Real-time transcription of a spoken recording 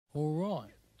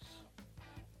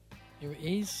your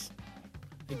ears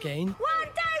again. 1, 2,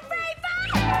 3,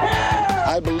 4!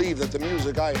 I believe that the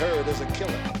music I heard is a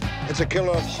killer. It's a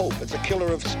killer of hope. It's a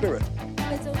killer of spirit.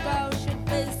 Little girl should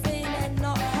be seen and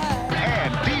not heard.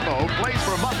 And Devo plays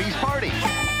for Muffy's party.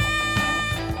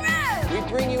 We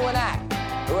bring you an act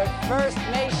who at first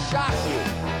may shock you.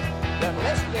 The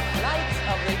Mystic Knights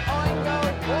of the Oingo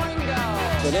Boingo.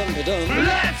 Ba-dum-ba-dum.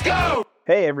 Let's go!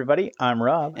 Hey everybody, I'm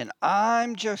Rob. And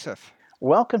I'm Joseph.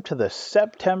 Welcome to the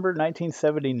September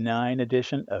 1979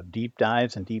 edition of Deep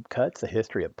Dives and Deep Cuts, a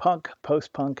history of punk,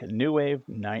 post-punk, and new wave,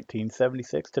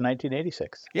 1976 to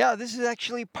 1986. Yeah, this is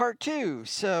actually part 2.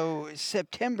 So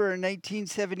September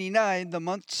 1979, the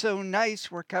month so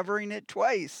nice, we're covering it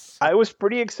twice. I was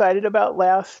pretty excited about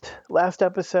last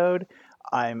episode.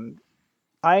 I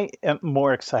am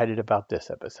more excited about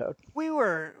this episode. We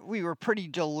were pretty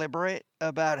deliberate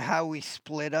about how we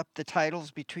split up the titles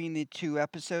between the two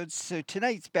episodes. So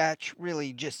tonight's batch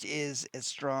really just is as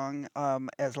strong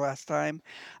as last time.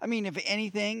 I mean, if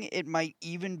anything, it might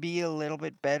even be a little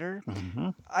bit better. Mm-hmm.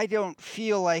 I don't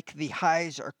feel like the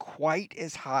highs are quite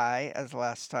as high as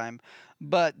last time,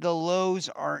 but the lows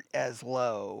aren't as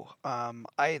low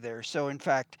either. So in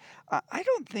fact, I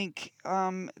don't think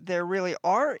there really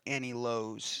are any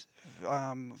lows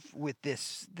with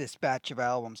this batch of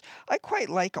albums. I quite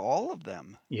like all of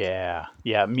them. Yeah,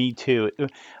 me too.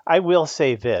 I will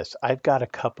say this: I've got a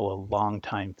couple of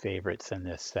longtime favorites in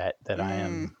this set that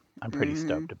I'm pretty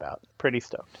stoked about. Pretty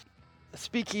stoked.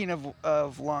 Speaking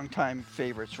of longtime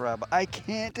favorites, Rob, I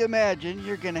can't imagine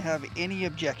you're going to have any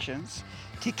objections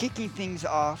to kicking things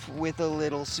off with a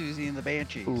little Susie and the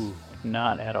Banshees. Ooh,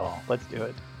 not at all. Let's do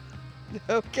it.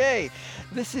 Okay,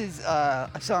 this is a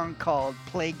song called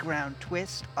Playground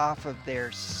Twist off of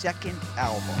their second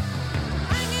album.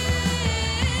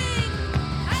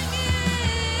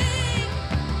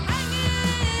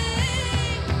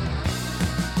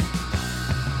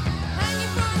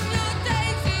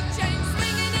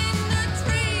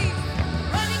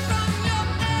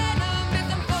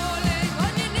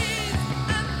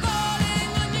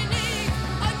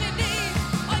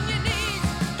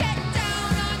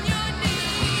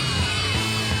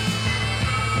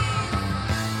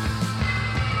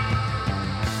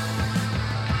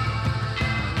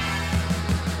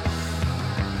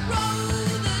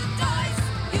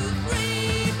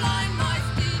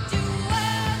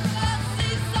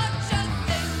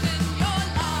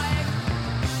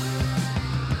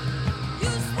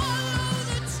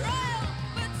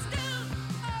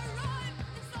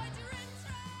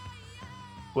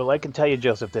 Well, I can tell you,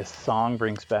 Joseph, this song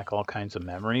brings back all kinds of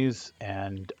memories,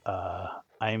 and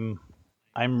I'm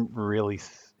really,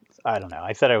 I don't know.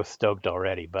 I said I was stoked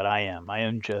already, but I am. I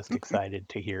am just excited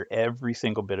to hear every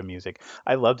single bit of music.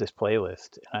 I love this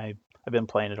playlist. I've been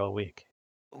playing it all week.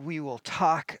 We will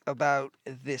talk about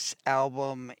this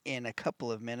album in a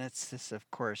couple of minutes. This,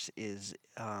 of course, is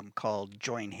called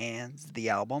Join Hands, the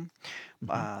album,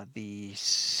 the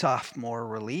sophomore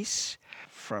release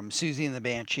from Susie and the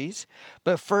Banshees.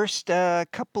 But first, a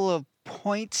couple of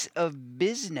points of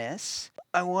business.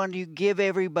 I want to give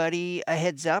everybody a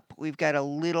heads up. We've got a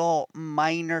little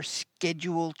minor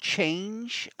schedule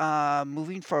change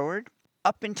moving forward.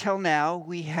 Up until now,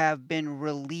 we have been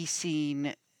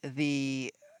releasing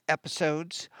the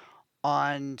episodes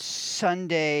on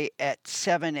Sunday at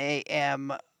 7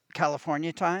 a.m.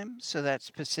 California time, so that's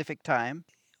Pacific time.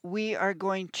 We are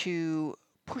going to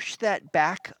push that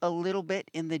back a little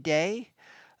bit in the day,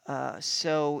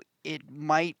 so it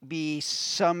might be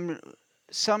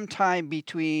sometime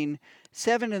between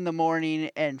 7 in the morning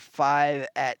and 5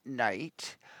 at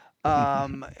night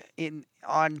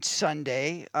on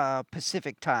Sunday,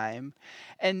 Pacific time.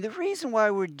 And the reason why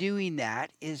we're doing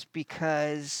that is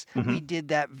because we did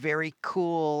that very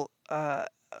cool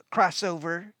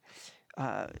crossover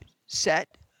set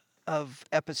of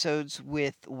episodes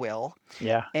with Will.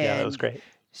 Yeah, that was great.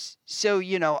 So,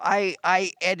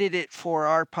 I edited it for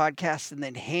our podcast and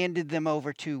then handed them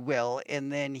over to Will,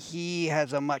 and then he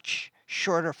has a much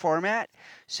shorter format,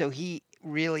 so he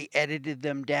really edited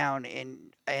them down,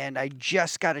 and I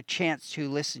just got a chance to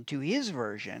listen to his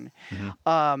version.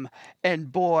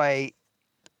 And boy,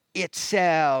 it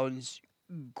sounds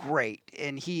great.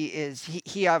 And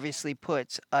he obviously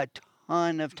puts a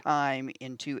ton of time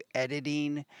into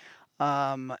editing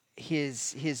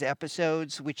his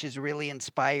episodes, which has really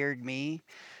inspired me.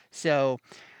 So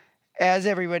as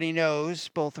everybody knows,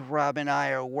 both Rob and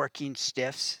I are working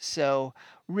stiffs. So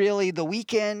really the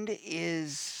weekend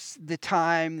is the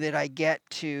time that I get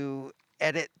to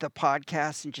edit the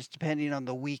podcast, and just depending on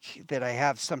the week that I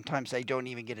have, sometimes I don't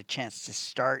even get a chance to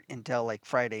start until like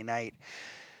Friday night.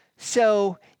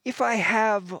 So if I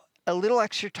have a little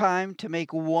extra time to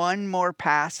make one more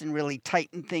pass and really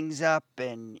tighten things up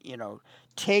and,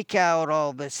 take out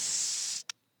all this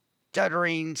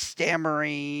stuttering,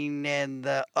 stammering, and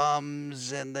the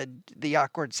ums and the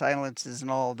awkward silences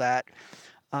and all of that.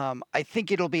 I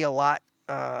think it'll be a lot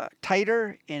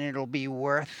tighter and it'll be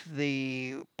worth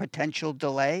the potential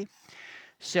delay.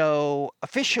 So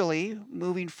officially,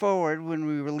 moving forward, when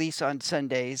we release on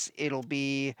Sundays, it'll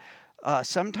be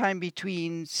sometime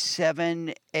between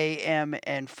 7 a.m.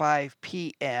 and 5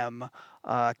 p.m.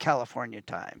 California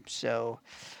time. So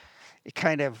it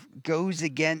kind of goes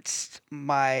against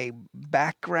my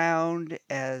background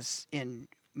as in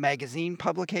magazine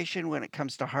publication when it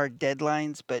comes to hard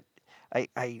deadlines, but I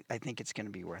think it's going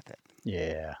to be worth it.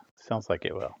 Yeah, sounds like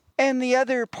it will. And the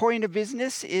other point of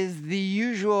business is the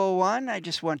usual one. I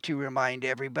just want to remind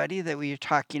everybody that we are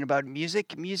talking about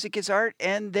music. Music is art,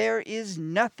 and there is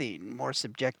nothing more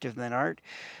subjective than art.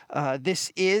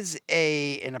 This is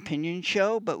an opinion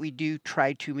show, but we do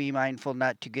try to be mindful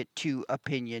not to get too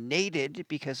opinionated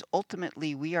because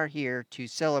ultimately we are here to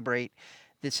celebrate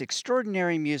this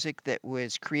extraordinary music that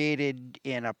was created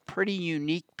in a pretty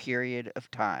unique period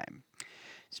of time.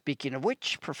 Speaking of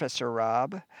which, Professor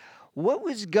Rob, what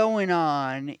was going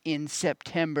on in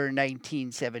September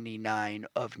 1979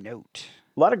 of note?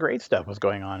 A lot of great stuff was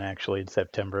going on actually in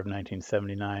September of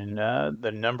 1979.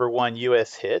 The number one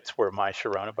U.S. hits were My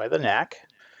Sharona by the Knack,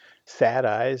 Sad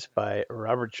Eyes by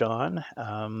Robert John.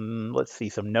 Let's see,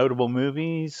 some notable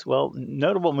movies. Well,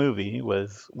 notable movie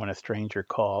was When a Stranger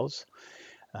Calls.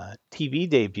 TV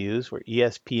debuts were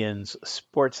ESPN's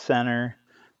Sports Center,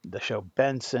 the show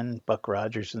Benson, Buck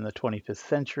Rogers in the 25th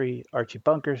Century, Archie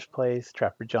Bunker's Place,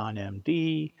 Trapper John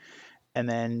M.D. And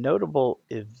then notable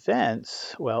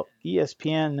events, well,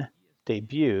 ESPN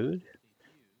debuted.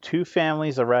 Two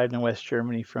families arrived in West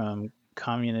Germany from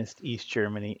communist East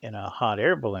Germany in a hot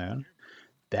air balloon.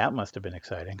 That must have been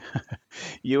exciting.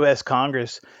 U.S.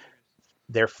 Congress,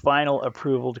 their final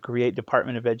approval to create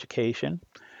Department of Education.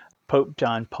 Pope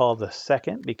John Paul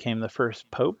II became the first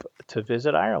pope to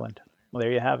visit Ireland. Well,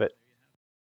 there you have it.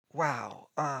 Wow.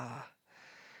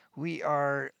 We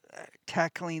are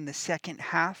tackling the second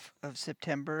half of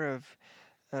September of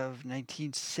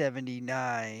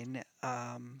 1979.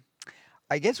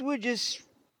 I guess we'll just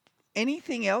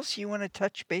anything else you want to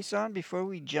touch base on before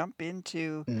we jump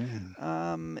into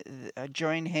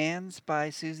Join Hands by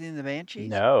Susie and the Banshees?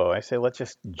 No, I say let's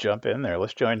just jump in there.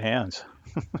 Let's join hands.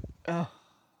 Oh,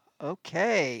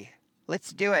 okay.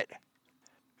 Let's do it.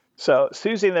 So,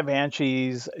 Susie and the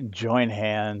Banshees, Join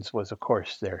Hands was, of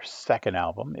course, their second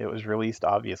album. It was released,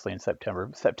 obviously, in September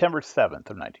 7th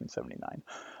of 1979.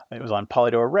 It was on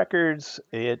Polydor Records.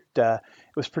 It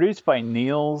was produced by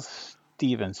Neil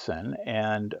Stevenson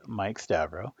and Mike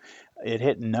Stavro. It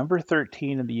hit number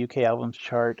 13 in the UK albums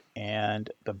chart,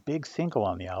 and the big single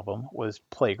on the album was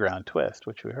Playground Twist,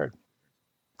 which we heard.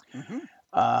 Mm-hmm.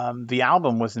 The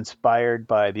album was inspired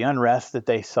by the unrest that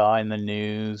they saw in the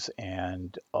news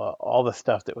and all the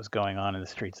stuff that was going on in the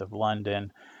streets of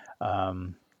London.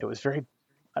 It was very,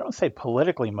 I don't say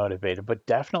politically motivated, but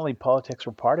definitely politics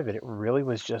were part of it. It really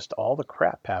was just all the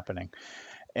crap happening.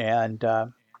 And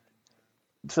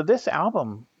so this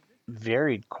album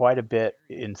varied quite a bit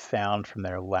in sound from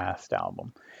their last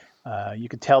album. You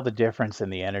could tell the difference in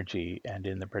the energy and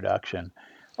in the production,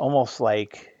 almost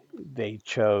like they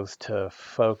chose to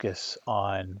focus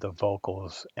on the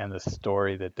vocals and the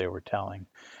story that they were telling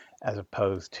as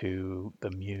opposed to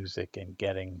the music and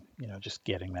getting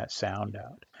that sound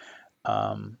out.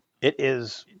 It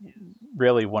is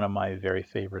really one of my very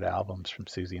favorite albums from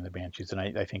Susie and the Banshees, and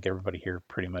I think everybody here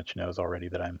pretty much knows already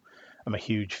that I'm a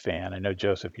huge fan. I know,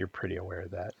 Joseph, you're pretty aware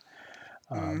of that.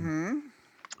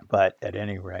 But at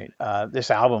any rate,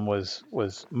 this album was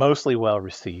mostly well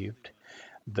received,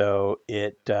 though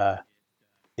it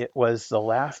was the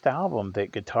last album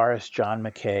that guitarist John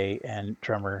Mackay and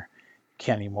drummer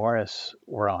Kenny Morris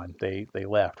were on. They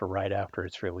left right after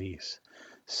its release.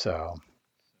 So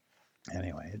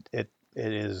anyway, it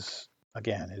is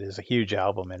a huge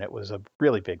album, and it was a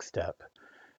really big step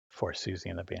for Susie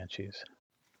and the Banshees.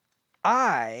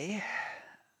 I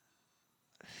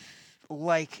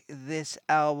like this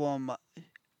album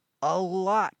a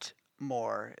lot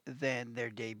more than their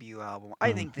debut album.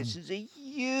 I think this is a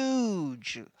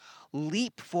huge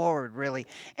leap forward, really.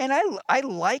 And I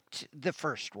liked the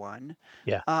first one.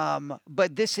 Yeah.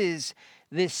 But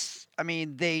I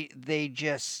mean,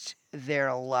 they're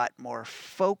a lot more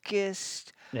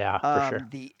focused. Yeah, for sure.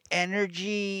 The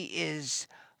energy is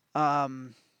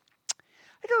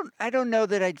I don't know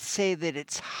that I'd say that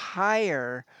it's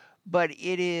higher, but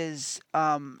it is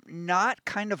not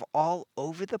kind of all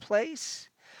over the place.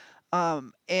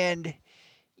 And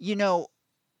you know,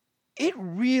 it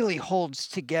really holds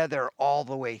together all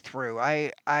the way through.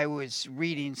 I was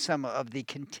reading some of the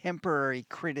contemporary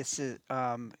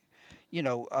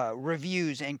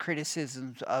reviews and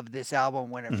criticisms of this album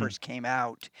when it Hmm. first came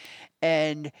out,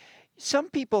 and some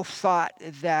people thought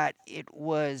that it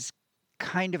was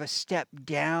kind of a step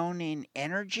down in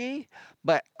energy,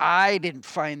 but I didn't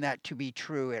find that to be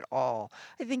true at all.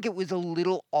 I think it was a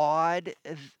little odd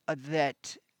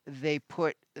that they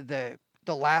put the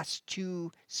last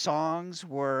two songs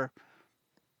were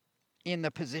in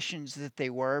the positions that they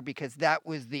were, because that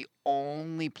was the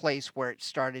only place where it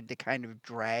started to kind of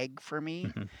drag for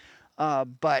me. Hmm.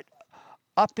 But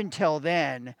up until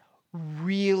then,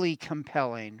 really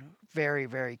compelling, very,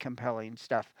 very compelling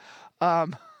stuff.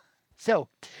 Um, so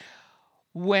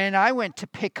when I went to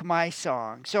pick my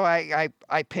song, so I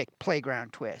picked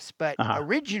Playground Twist, but Uh-huh.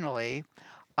 originally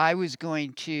I was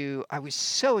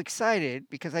so excited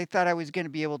because I thought I was going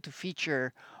to be able to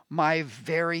feature my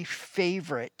very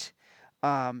favorite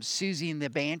Susie and the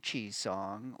Banshees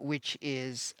song, which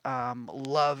is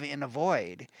Love in a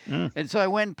Void. Mm. And so I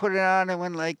went and put it on and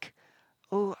went like,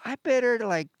 oh, I better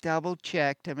like double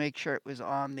check to make sure it was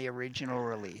on the original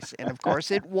release. And of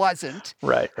course it wasn't.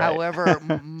 Right. However,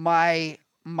 my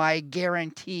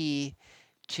guarantee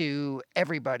to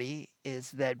everybody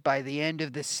is that by the end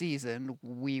of the season,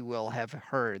 we will have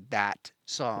heard that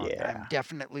song. Yeah. I'm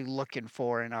definitely looking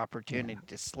for an opportunity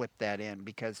to slip that in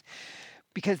because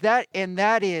that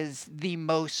is the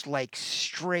most like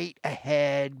straight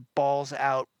ahead, balls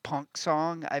out punk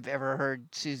song I've ever heard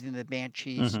Susie and the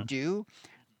Banshees Mhm. do.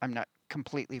 I'm not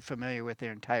completely familiar with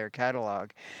their entire catalog.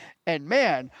 And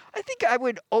man, I think I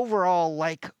would overall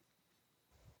like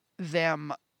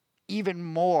them even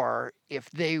more if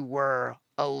they were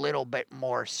a little bit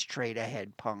more straight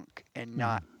ahead punk and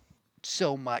not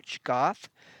so much goth.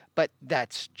 But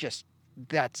that's just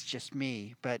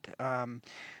me. But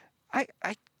I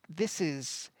this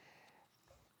is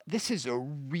a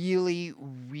really,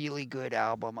 really good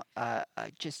album.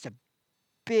 Just a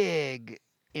big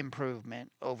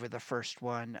improvement over the first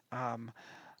one. I'm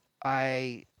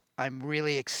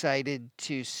really excited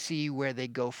to see where they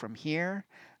go from here.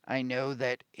 I know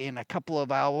that in a couple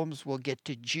of albums we'll get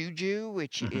to Juju,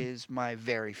 which Mhm. is my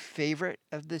very favorite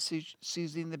of the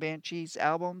Susie and the Banshees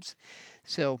albums.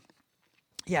 So,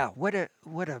 yeah, what a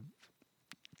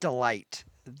delight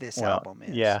this Well, album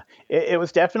is. yeah, it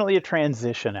was definitely a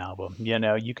transition album.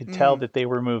 You could tell that they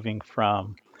were moving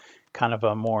from kind of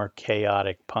a more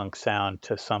chaotic punk sound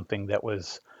to something that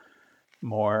was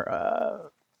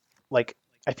more like,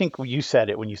 I think you said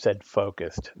it when you said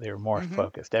focused. They were more Mhm.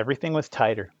 focused. Everything was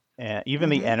tighter, and even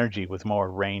the Mhm. energy was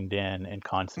more reined in and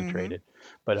concentrated,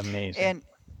 but amazing.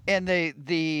 And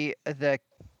the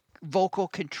vocal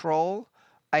control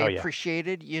I Oh yeah,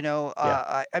 appreciated.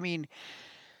 yeah. I mean,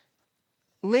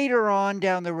 later on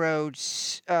down the road,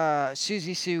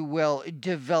 Susie Sue will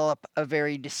develop a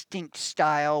very distinct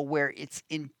style where it's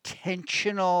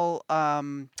intentional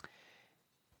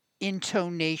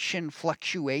intonation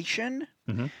fluctuation.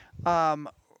 Hmm.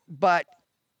 But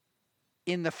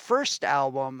in the first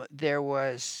album, there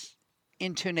was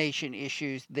intonation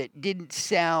issues that didn't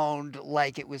sound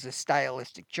like it was a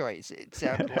stylistic choice. It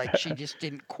sounded like she just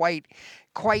didn't quite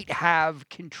have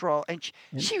control, and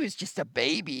she was just a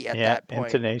baby at Yeah, that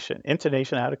point.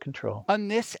 intonation out of control. On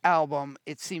this album,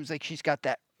 it seems like she's got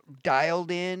that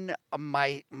dialed in.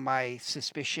 My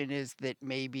suspicion is that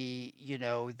maybe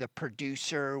the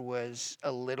producer was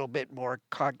a little bit more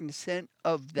cognizant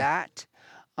of that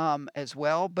as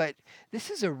well. But this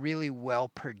is a really well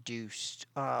produced,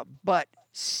 but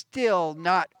still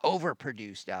not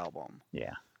overproduced album.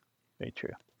 Yeah, very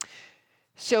true.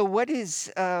 So what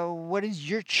is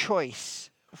your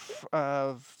choice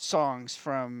of songs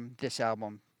from this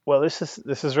album? Well, this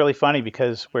is really funny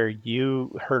because where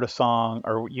you heard a song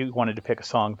or you wanted to pick a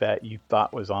song that you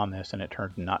thought was on this and it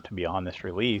turned not to be on this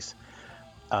release,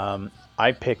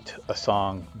 I picked a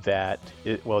song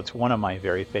it's one of my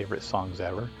very favorite songs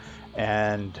ever,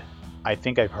 and I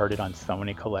think I've heard it on so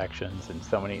many collections and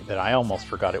so many that I almost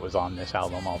forgot it was on this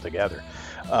album altogether.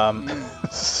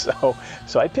 So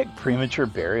I picked "Premature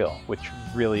Burial," which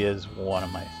really is one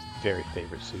of my very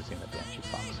favorite Susie and the Banshees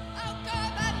songs.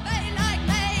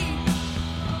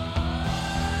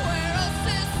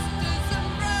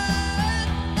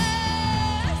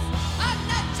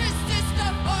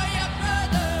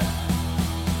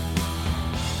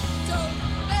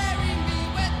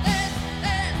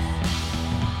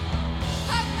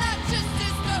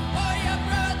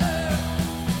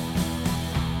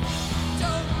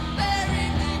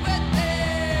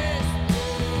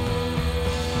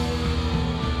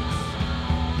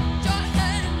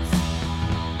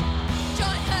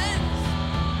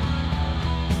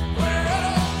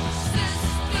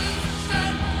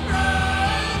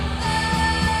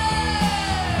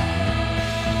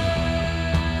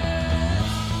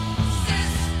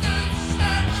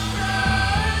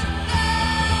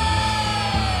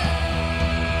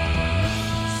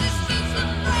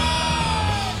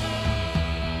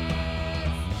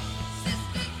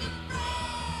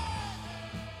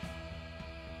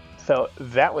 So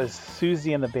that was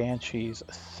Susie and the Banshees'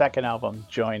 second album,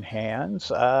 Join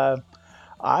Hands.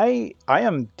 I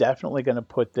am definitely going to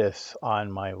put this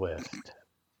on my list.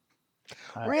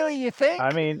 Really, you think?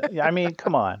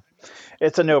 Come on,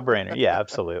 it's a no-brainer. Yeah,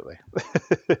 absolutely.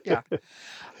 Yeah.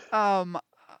 Um,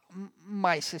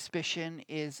 my suspicion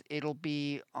is it'll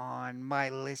be on my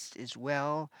list as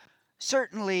well.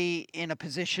 Certainly in a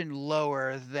position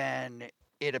lower than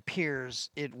it appears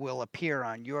it will appear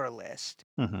on your list.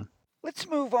 hmm Let's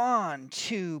move on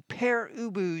to Pere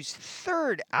Ubu's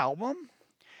third album,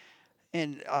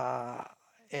 and a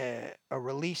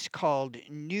release called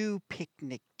New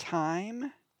Picnic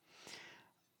Time.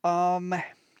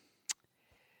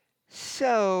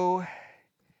 So,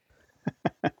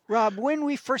 Rob, when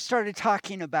we first started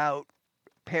talking about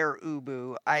Pere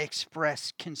Ubu, I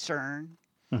expressed concern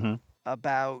hmm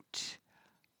about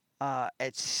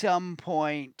at some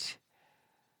point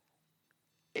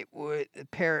it would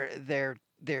their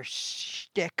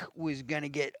shtick was gonna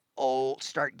get old,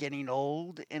 start getting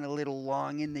old and a little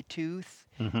long in the tooth,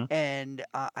 hmm and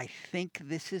I think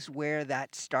this is where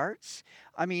that starts.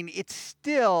 I mean, it's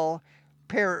still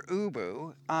Pere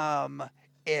Ubu.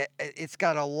 It's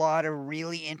got a lot of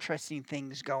really interesting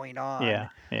things going on. Yeah,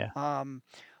 yeah.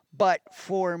 But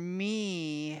for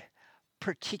me,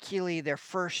 particularly their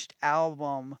first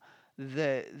album,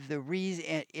 the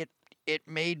reason it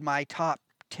made my top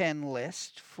 10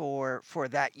 list for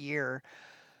that year,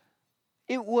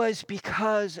 it was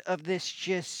because of this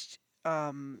just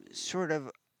sort of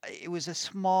it was a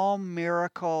small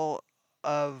miracle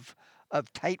of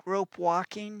tightrope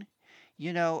walking,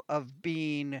 of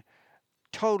being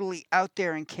totally out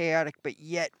there and chaotic, but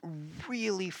yet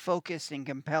really focused and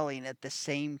compelling at the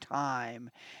same time.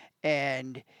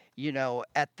 And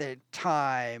at the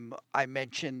time, I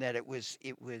mentioned that it was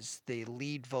the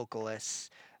lead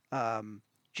vocalist,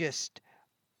 just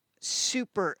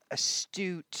super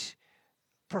astute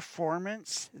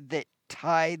performance that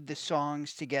tied the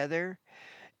songs together,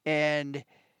 and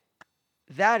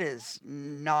that is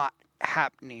not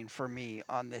happening for me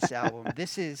on this album.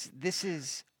 This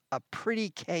is a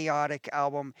pretty chaotic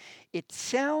album. It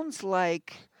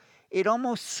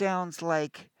almost sounds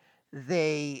like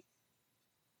they,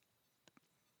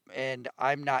 and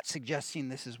I'm not suggesting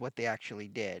this is what they actually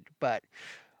did, but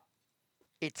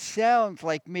it sounds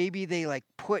like maybe they like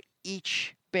put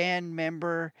each band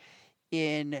member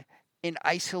in an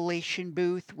isolation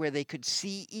booth where they could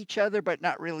see each other but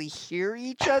not really hear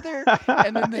each other,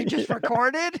 and then they just Yeah.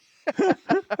 recorded.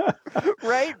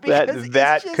 Right? Because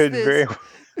That could very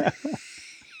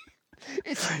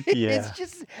it's yeah.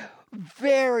 just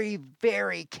very,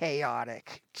 very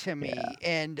chaotic to me. Yeah.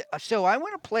 And so I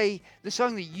want to play the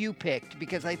song that you picked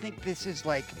because I think this is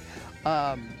like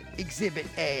exhibit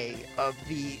A of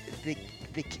the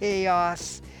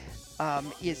chaos.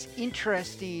 Is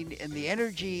interesting and the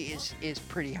energy is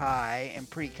pretty high and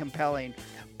pretty compelling,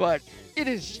 but it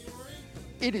is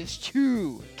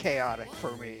too chaotic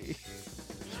for me.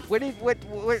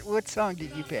 What song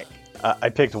did you pick? I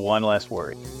picked One Less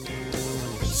Worry.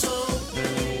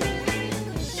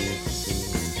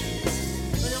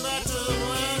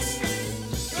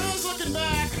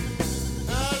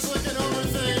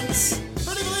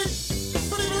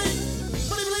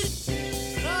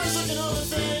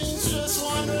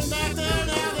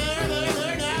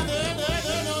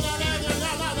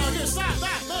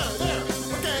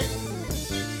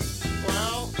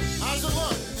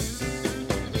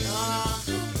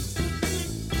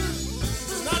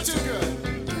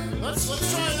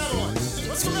 Let's try another one.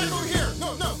 Let's go back over here.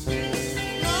 No. No,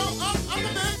 up a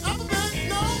bit.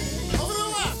 No, over to the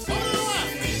left.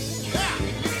 Yeah,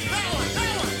 that one.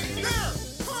 There.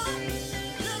 Come on.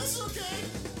 Yeah, this is okay.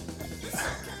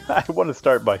 I want to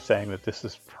start by saying that this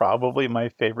is probably my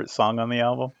favorite song on the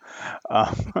album,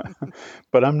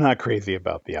 but I'm not crazy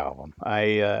about the album.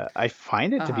 I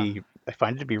find it to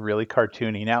be really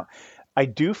cartoony. Now, I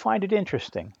do find it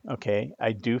interesting. Okay,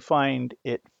 I do find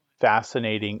it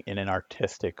fascinating in an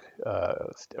artistic,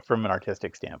 from an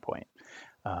artistic standpoint.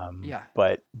 Yeah.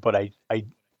 But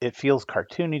it feels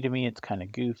cartoony to me. It's kind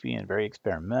of goofy and very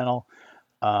experimental.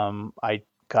 I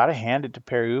gotta hand it to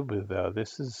Pere Ubu though.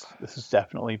 This is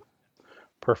definitely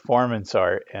performance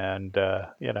art, and I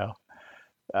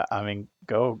mean,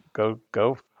 go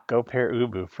Pere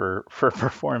Ubu for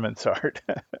performance art.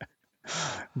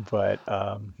 But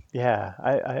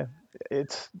yeah,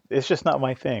 it's just not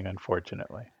my thing,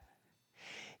 unfortunately.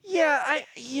 Yeah,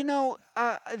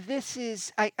 this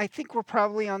is, I think we're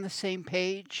probably on the same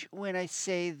page when I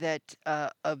say that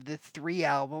of the three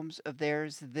albums of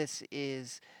theirs, this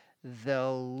is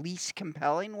the least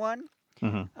compelling one.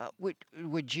 Hmm.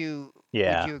 Would you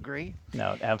Yeah. agree?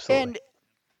 No, absolutely. And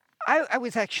I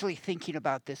was actually thinking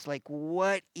about this, like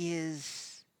what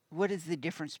is the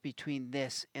difference between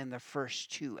this and the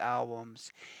first two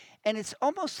albums? And it's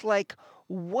almost like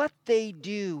what they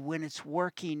do when it's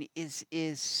working is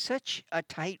such a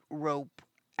tightrope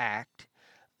act.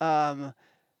 Um,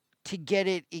 to get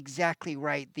it exactly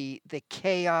right, the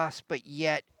chaos, but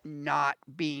yet not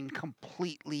being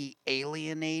completely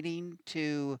alienating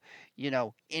to,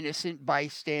 innocent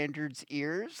bystanders'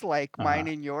 ears like Uh-huh. mine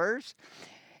and yours.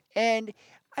 And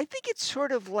I think it's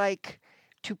sort of like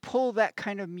to pull that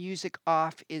kind of music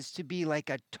off is to be like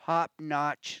a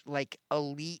top-notch, like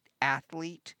elite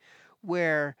athlete,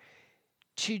 where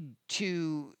to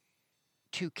to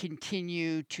to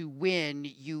continue to win,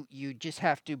 you just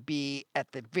have to be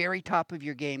at the very top of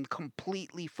your game,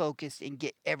 completely focused and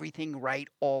get everything right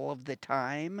all of the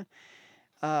time.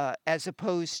 As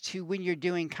opposed to when you're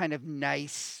doing kind of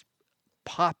nice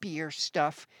poppier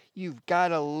stuff, you've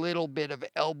got a little bit of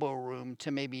elbow room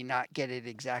to maybe not get it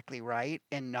exactly right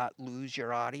and not lose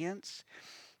your audience.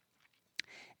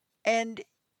 And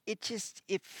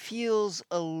it feels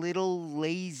a little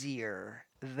lazier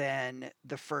than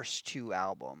the first two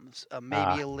albums,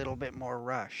 maybe Ah, a little bit more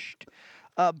rushed.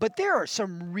 But there are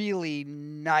some really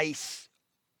nice,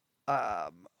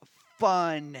 um,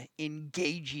 fun,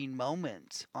 engaging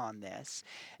moments on this.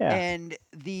 yeah. And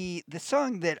the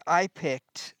song that I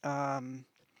picked,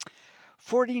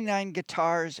 49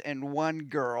 Guitars and One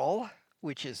Girl,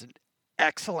 which is an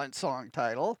excellent song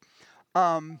title,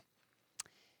 um,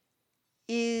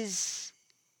 is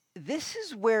this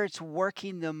is where it's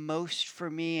working the most for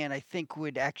me, and I think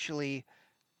would actually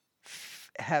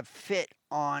have fit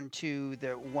onto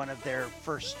the one of their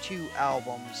first two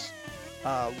albums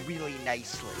really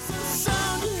nicely.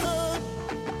 Sound you heard.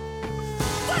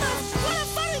 What a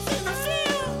funny thing to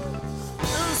feel.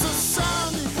 It was a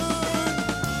sound you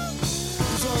heard.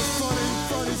 It's a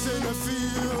funny thing to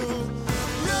feel.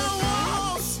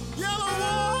 Yellow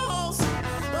walls,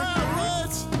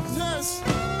 redness.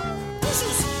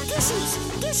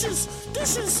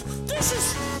 Dishes,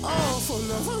 all for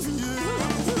love of you.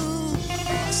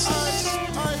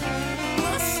 I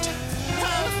must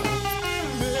have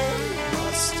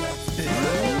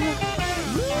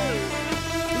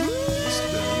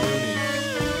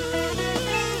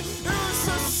it was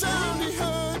a sound he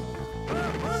heard.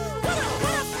 What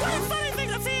a funny thing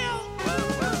to feel.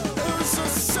 It was a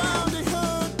sound he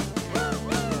heard.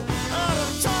 How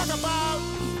to talk about,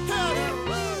 how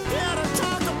to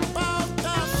talk about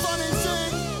that funny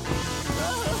thing.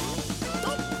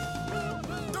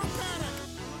 Don't panic.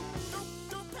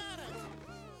 Don't panic.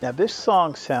 Now this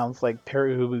song sounds like Pere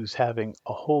Ubu's having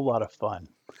a whole lot of fun.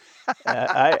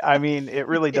 I mean, it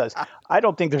really does. Yeah. I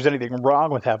don't think there's anything wrong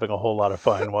with having a whole lot of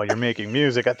fun while you're making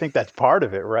music. I think that's part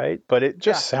of it, right? But it Yeah.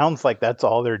 just sounds like that's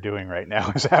all they're doing right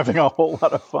now is having a whole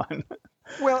lot of fun.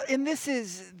 Well, and this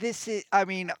is I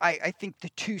mean, I think the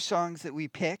two songs that we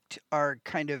picked are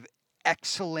kind of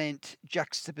excellent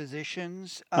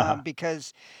juxtapositions, Uh-huh.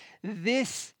 because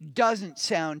this doesn't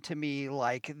sound to me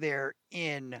like they're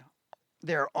in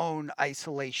their own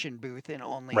isolation booth and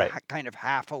only Right. kind of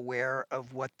half aware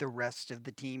of what the rest of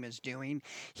the team is doing.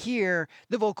 Here,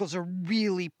 the vocals are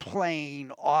really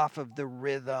playing off of the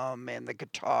rhythm and the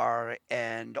guitar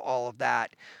and all of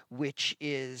that, which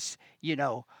is,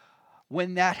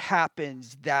 when that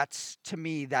happens, that's to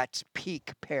me, that's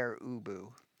peak Pere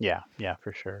Ubu. Yeah,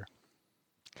 for sure.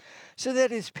 So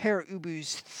that is Pere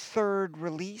Ubu's third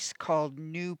release called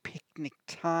New Picnic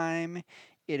Time.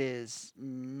 It is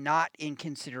not in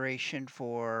consideration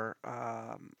for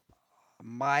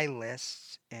my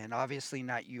list, and obviously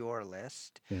not your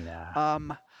list.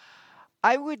 Nah.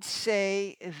 I would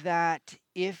say that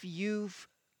if you've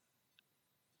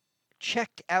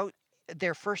checked out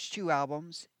their first two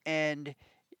albums and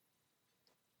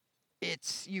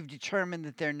you've determined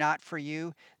that they're not for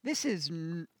you, this is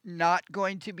not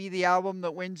going to be the album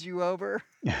that wins you over.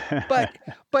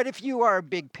 But if you are a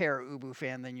big Pere Ubu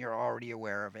fan, then you're already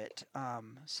aware of it.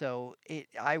 So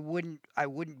I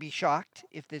wouldn't be shocked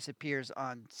if this appears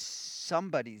on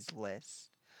somebody's list.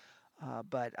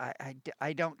 But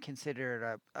I don't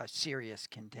consider it a serious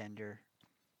contender.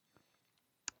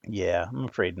 Yeah, I'm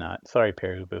afraid not. Sorry,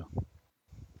 Pere Ubu.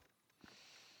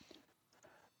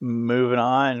 Moving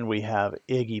on, we have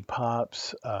Iggy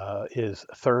Pop's his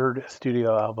third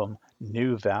studio album,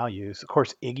 New Values. Of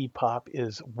course, Iggy Pop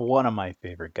is one of my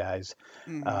favorite guys.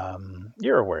 Hmm.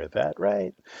 You're aware of that,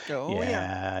 right? Oh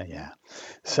yeah. Yeah.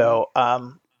 So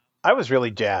I was really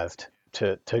jazzed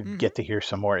to Hmm. get to hear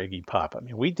some more Iggy Pop. I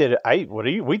mean, we did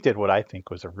what I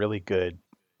think was a really good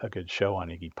a good show on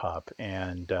Iggy Pop,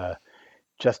 and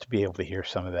just to be able to hear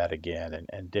some of that again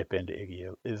and dip into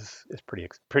Iggy is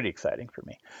pretty exciting for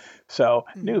me. So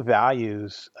New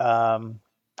Values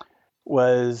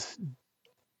was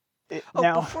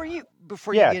now.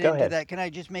 Before you Yeah, get go into ahead. that, can I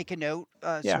just make a note,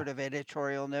 Yeah, sort of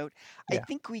editorial note? I yeah.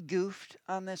 think we goofed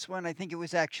on this one. I think it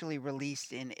was actually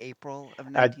released in April of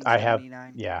I have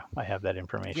 1979. I have that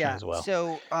information Yeah. as well.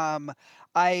 So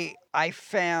I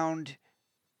found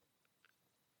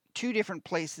two different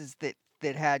places that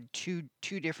had two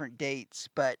different dates,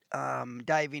 but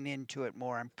diving into it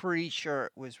more, I'm pretty sure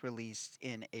it was released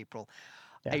in April.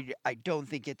 Yeah, I don't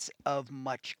think it's of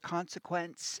much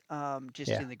consequence,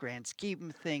 just yeah, in the grand scheme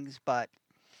of things. But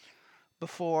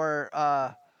before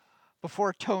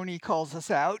Tony calls us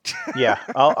out, yeah.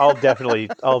 I'll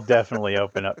definitely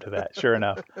open up to that. Sure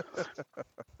enough.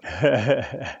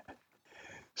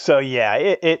 So yeah,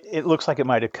 it looks like it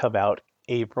might have come out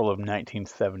April of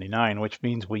 1979, which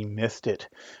means we missed it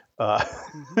uh,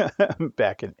 hmm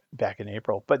back in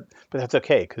April. But that's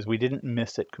okay because we didn't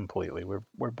miss it completely.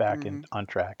 We're back hmm on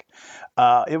track.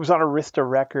 It was on Arista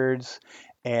Records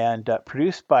and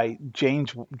produced by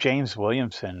James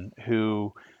Williamson,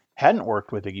 who hadn't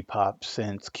worked with Iggy Pop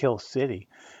since Kill City.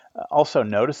 Also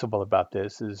noticeable about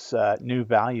this is New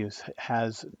Values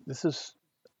this is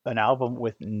an album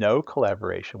with no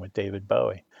collaboration with David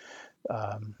Bowie.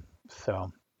 Um,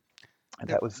 so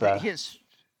that was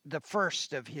the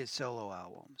first of his solo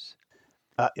albums.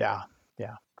 yeah,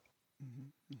 yeah. Hmm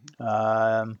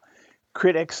Um,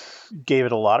 Critics gave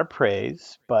it a lot of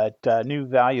praise, but New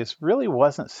Values really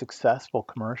wasn't successful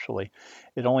commercially.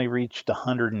 It only reached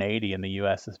 180 in the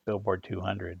U.S.'s Billboard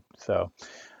 200. So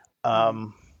hmm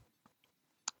um,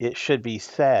 it should be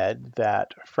said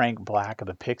that Frank Black of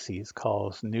the Pixies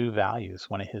calls New Values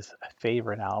one of his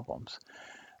favorite albums,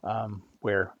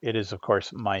 where it is, of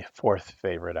course, my fourth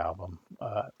favorite album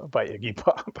by Iggy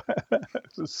Pop.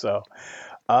 So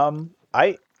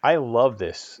I love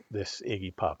this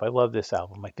Iggy Pop. I love this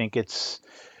album. I think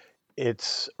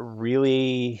it's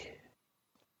really,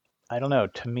 I don't know,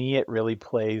 to me it really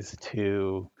plays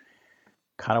to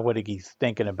kind of what Iggy's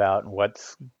thinking about and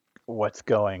what's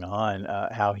going on,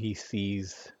 how he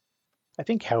sees, I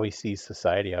think how he sees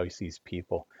society, how he sees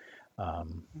people.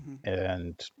 Um, hmm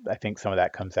and I think some of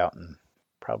that comes out in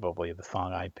probably the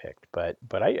song I picked, but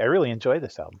I really enjoy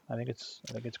this album. I think it's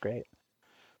great.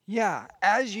 Yeah,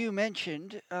 as you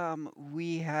mentioned,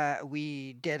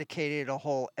 we dedicated a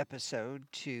whole episode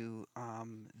to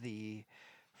the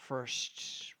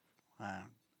first, uh,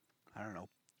 I don't know,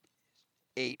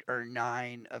 8 or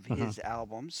 9 of Hmm. his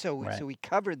albums. So Right. we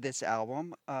covered this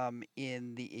album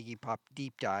in the Iggy Pop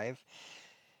deep dive,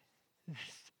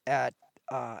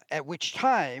 at which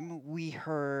time we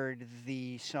heard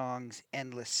the songs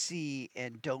 "Endless Sea"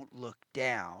 and "Don't Look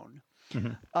Down."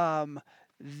 Hmm. Um,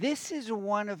 this is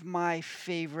one of my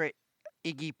favorite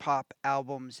Iggy Pop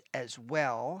albums as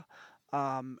well.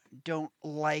 Don't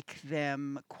like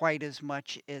them quite as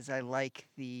much as I like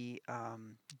the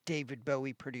David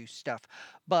Bowie produced stuff.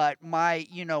 But my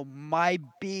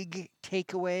big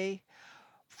takeaway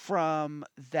from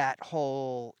that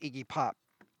whole Iggy Pop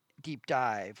deep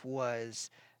dive was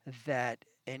that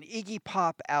an Iggy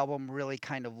Pop album really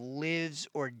kind of lives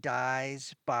or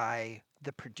dies by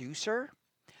the producer,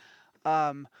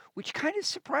 which kind of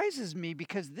surprises me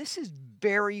because this is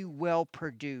very well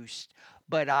produced,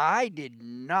 but I did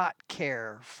not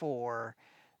care for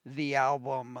the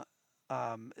album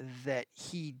um, that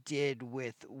he did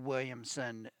with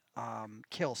Williamson,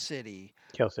 Kill City,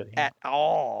 Kill City. at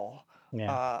all.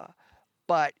 Yeah. Uh,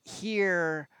 but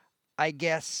here, I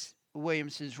guess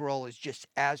Williamson's role is just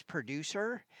as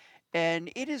producer,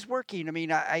 and it is working. I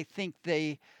mean, I think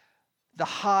the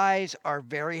highs are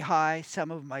very high.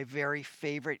 Some of my very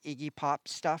favorite Iggy Pop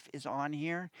stuff is on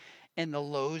here, and the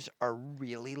lows are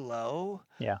really low.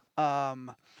 Yeah.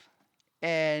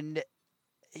 And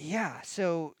yeah,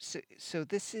 so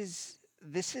this is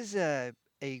a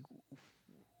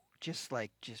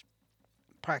just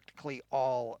practically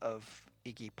all of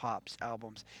Iggy Pop's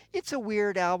albums. It's a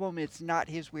weird album. It's not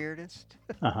his weirdest.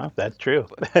 Uh-huh. That's true.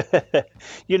 But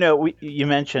You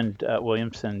mentioned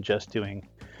Williamson just doing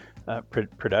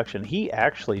production. He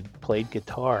actually played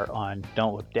guitar on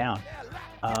 "Don't Look Down,"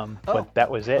 oh, but that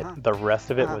was it. uh-huh, The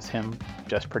rest of it uh-huh. was him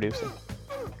just producing.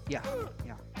 Yeah,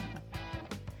 yeah.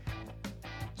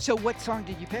 So what song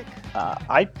did you pick?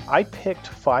 I picked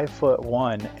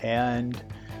 5'1", and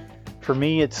for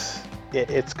me, it's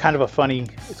kind of a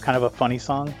funny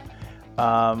song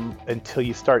until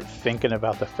you start thinking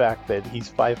about the fact that he's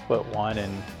 5'1"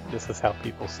 and this is how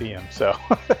people see him. So,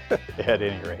 at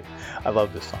any rate, I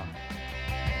love this song.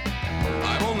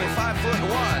 I've only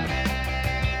 5'1".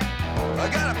 I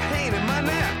got a pain in my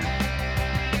neck.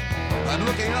 I'm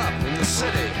looking up in the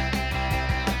city.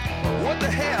 What the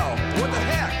hell? What the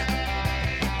heck?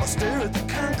 I stare at the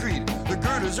concrete. The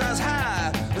girders rise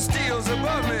high. The steel's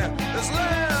above me. There's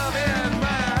love in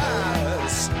my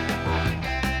eyes.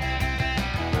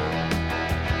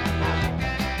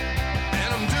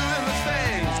 And I'm doing the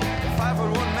things a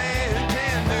 5'1" man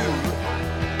can do.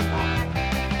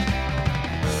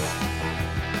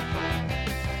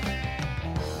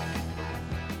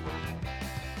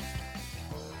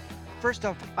 First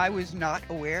off, I was not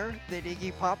aware that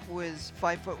Iggy Pop was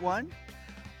 5'1".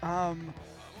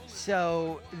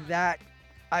 So that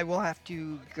I will have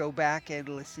to go back and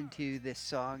listen to this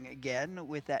song again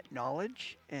with that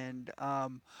knowledge. And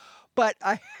but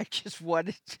I just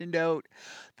wanted to note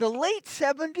the late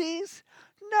 70s.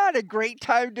 Not a great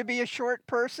time to be a short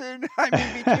person. I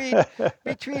mean,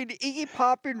 between Iggy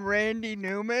Pop and Randy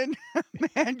Newman,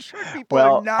 man, short people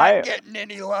are not getting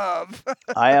any love.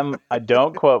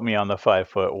 Don't quote me on the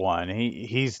 5'1".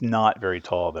 He's not very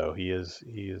tall though. He is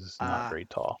not very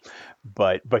tall.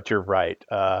 But you're right.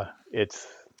 It's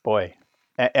boy,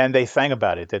 and they sang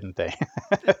about it, didn't they?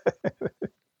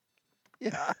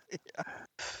 Yeah.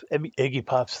 I mean, Iggy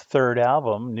Pop's third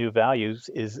album, New Values,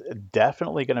 is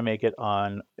definitely going to make it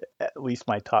on at least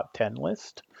my top 10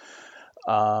 list.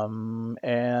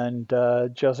 And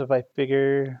Joseph, I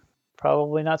figure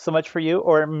probably not so much for you,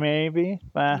 or maybe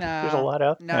there's a lot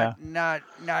out.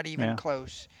 Not even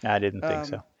close. I didn't think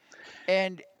so.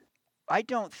 And I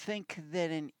don't think that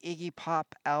an Iggy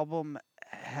Pop album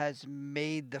has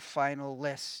made the final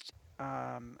list.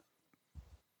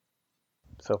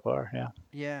 So far, yeah.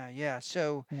 Yeah.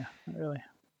 So yeah, really.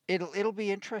 It'll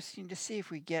be interesting to see if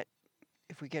we get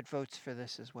votes for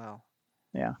this as well.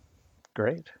 Yeah,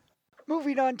 great.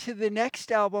 Moving on to the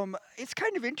next album, it's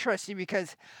kind of interesting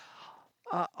because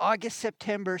August,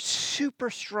 September,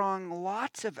 super strong,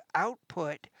 lots of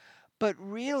output, but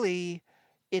really,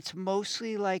 it's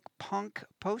mostly like punk,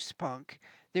 post-punk.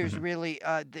 There's really,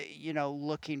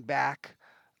 looking back,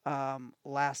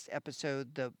 last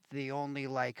episode, the only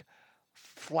like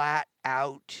flat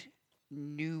out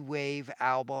new wave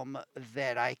album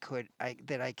that I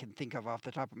can think of off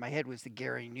the top of my head was the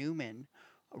Gary Newman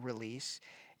release.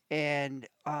 And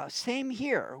same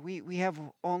here. We have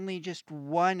only just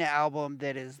one album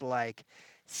that is like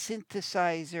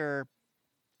synthesizer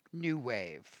new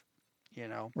wave,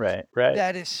 Right.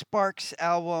 That is Sparks'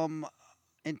 album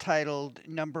entitled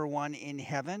Number One in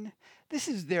Heaven. This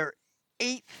is their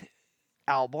 8th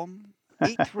album.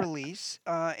 8th release,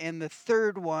 and the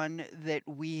third one that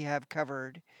we have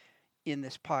covered in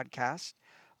this podcast.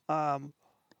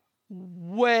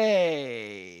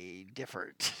 Way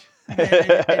different than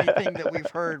anything that we've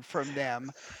heard from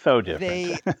them. So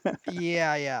different.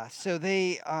 Yeah. So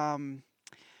they, I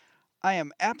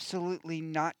am absolutely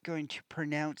not going to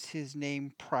pronounce his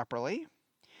name properly.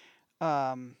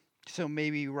 So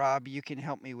maybe Rob, you can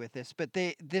help me with this. But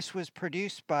this was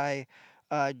produced by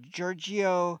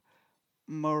Giorgio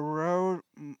Moroder,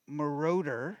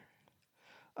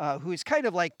 who is kind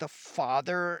of like the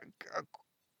father,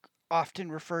 often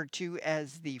referred to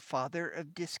as the father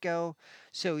of disco.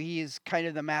 So he is kind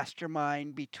of the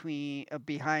mastermind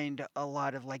behind a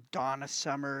lot of like Donna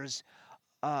Summer's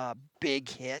big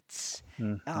hits,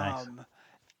 nice.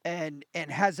 and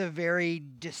has a very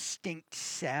distinct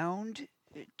sound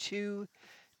to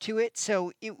it.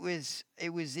 So it was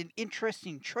an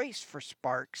interesting choice for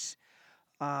Sparks.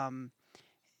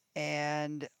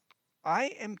 And I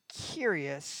am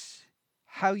curious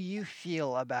how you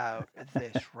feel about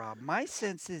this, Rob. My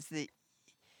sense is that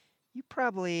you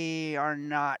probably are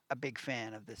not a big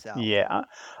fan of this album. Yeah,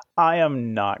 I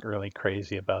am not really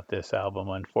crazy about this album,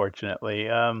 unfortunately.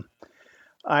 I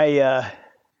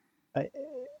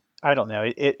don't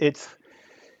know. It's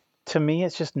to me,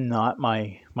 it's just not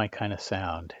my kind of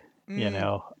sound,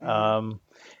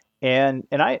 And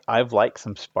I've liked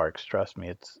some Sparks. Trust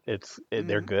me,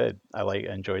 they're good. I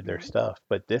enjoyed their stuff,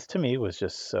 but this to me was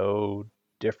just so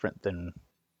different than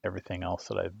everything else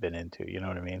that I've been into. You know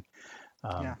what I mean?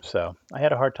 So I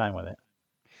had a hard time with it.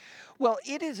 Well,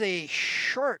 it is a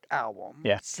short album.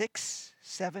 Yeah. 6,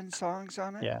 7 songs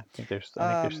on it. Yeah, I think there's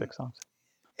 6 songs.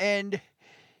 And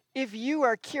if you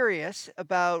are curious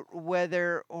about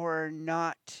whether or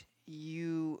not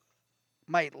you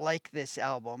might like this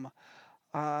album,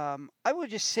 I will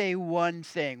just say one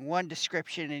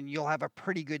description, and you'll have a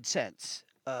pretty good sense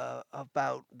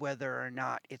about whether or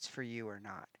not it's for you or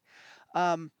not.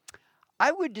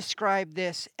 I would describe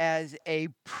this as a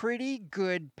pretty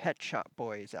good Pet Shop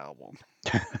Boys album.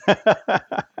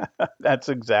 That's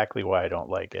exactly why I don't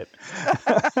like it.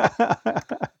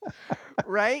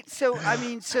 Right? So, I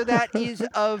mean, so that is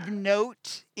of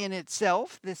note in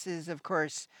itself. This is, of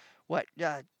course, what,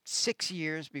 6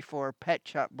 years before Pet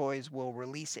Shop Boys will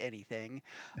release anything.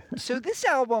 So this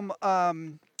album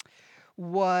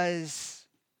was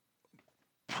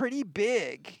pretty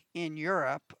big in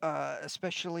Europe,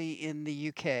 especially in the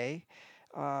UK.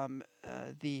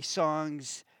 The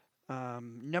songs,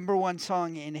 number one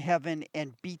song in Heaven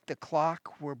and Beat the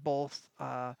Clock were both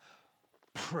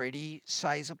pretty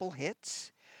sizable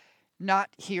hits. Not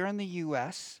here in the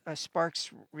U.S.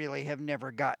 Sparks really have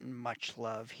never gotten much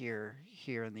love here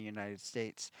in the United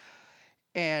States.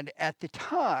 And at the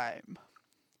time,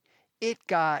 it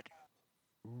got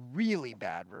really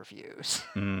bad reviews.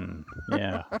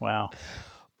 Yeah, wow.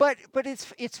 But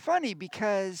it's funny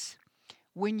because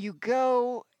when you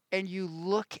go and you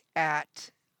look at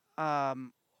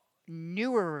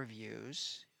newer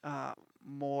reviews,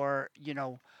 more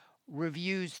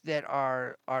reviews that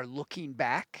are looking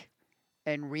back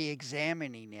and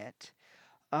re-examining it,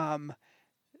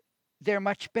 they're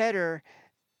much better.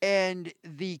 And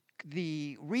the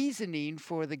reasoning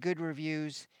for the good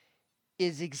reviews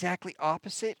is exactly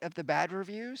opposite of the bad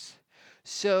reviews.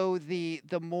 So the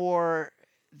more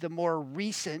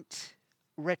recent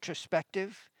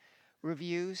retrospective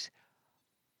reviews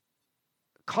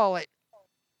call it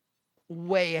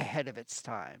way ahead of its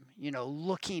time.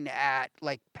 Looking at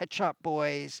like Pet Shop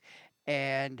Boys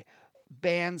and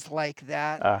bands like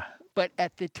that. But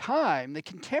at the time, the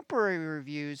contemporary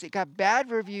reviews, it got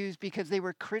bad reviews because they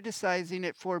were criticizing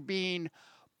it for being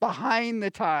behind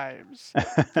the times.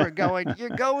 You're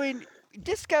going,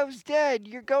 disco's dead.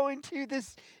 You're going to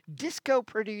this disco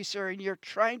producer and you're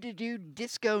trying to do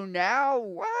disco now?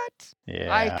 What?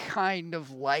 I Yeah. kind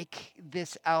of like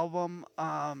this album.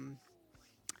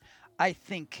 I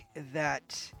think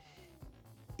that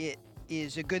it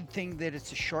is a good thing that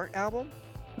it's a short album.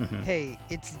 Hey,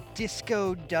 it's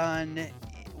disco done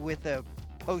with a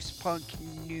post-punk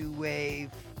new wave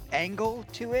angle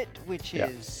to it, which Yeah.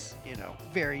 is,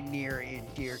 very near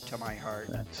and dear to my heart.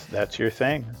 That's your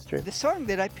thing. That's true. The song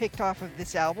that I picked off of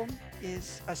this album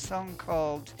is a song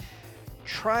called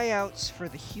Tryouts for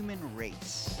the Human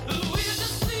Race.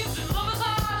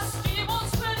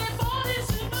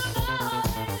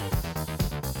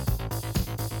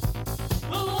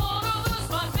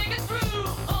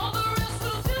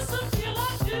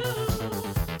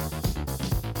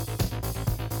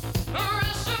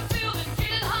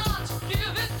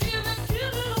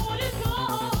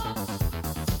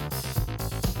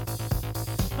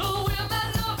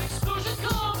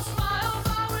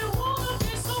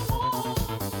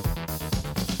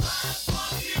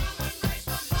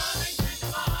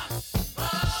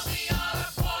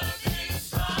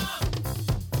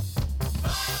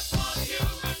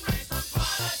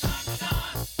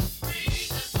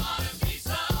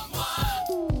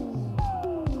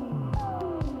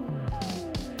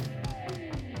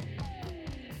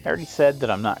 I already said that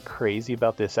I'm not crazy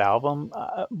about this album,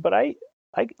 but I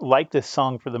like this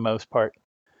song for the most part.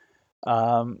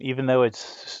 Even though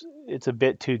it's a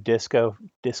bit too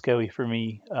disco-y for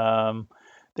me.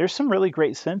 There's some really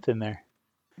great synth in there,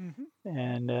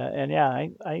 and yeah,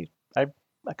 I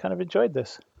kind of enjoyed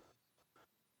this.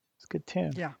 It's a good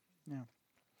tune. Yeah.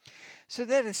 So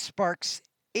that is Sparks'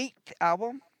 8th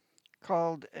album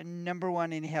called Number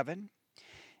One in Heaven.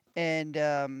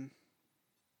 And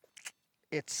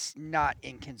it's not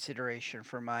in consideration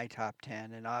for my top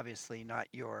 10 and obviously not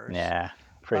yours. Yeah,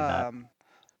 afraid not.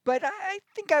 But I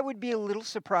think I would be a little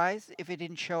surprised if it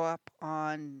didn't show up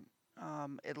on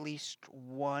at least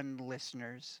one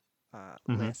listener's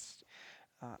list.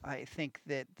 I think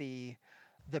that the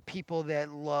people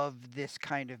that love this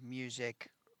kind of music,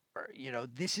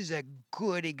 this is a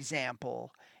good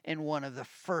example and one of the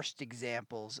first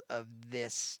examples of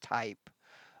this type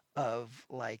of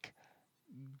like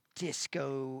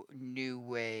disco new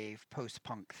wave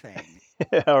post-punk thing.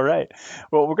 All right.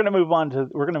 Well, we're gonna move on to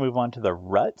the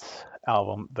Ruts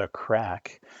album, The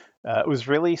Crack. It was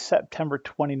released September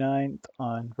 29th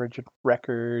on Virgin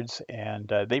Records,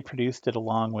 and they produced it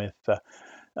along with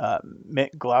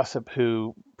Mick Glossop,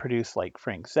 who produced like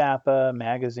Frank Zappa,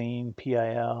 Magazine,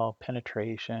 PIL,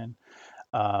 Penetration,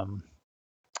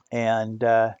 and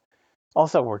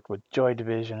also worked with Joy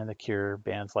Division and The Cure,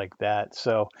 bands like that.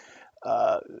 So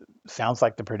sounds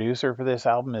like the producer for this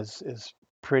album is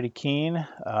pretty keen.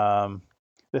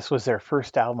 This was their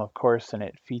first album, of course, and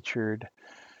it featured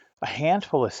a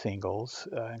handful of singles,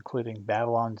 including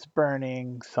Babylon's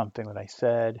Burning, Something That I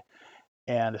Said,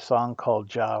 and a song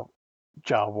called Ja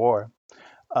War.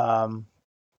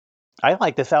 I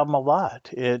like this album a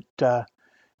lot.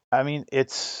 I mean,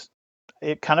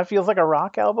 it kind of feels like a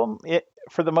rock album. It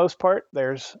for the most part.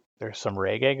 There's some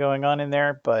reggae going on in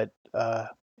there, but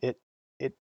it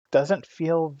it doesn't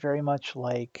feel very much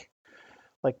like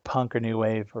punk or new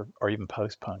wave or even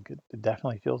post punk. It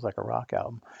definitely feels like a rock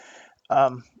album.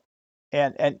 Um,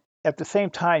 and at the same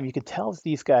time, you can tell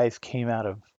these guys came out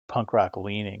of punk rock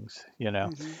leanings. Hmm.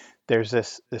 There's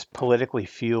this politically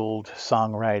fueled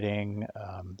songwriting.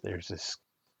 There's this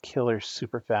killer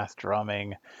super fast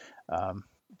drumming. Um,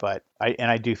 but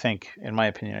I do think, in my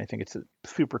opinion, I think it's a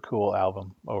super cool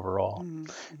album overall. Hmm.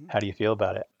 How do you feel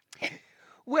about it?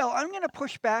 Well, I'm going to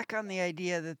push back on the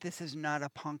idea that this is not a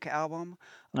punk album.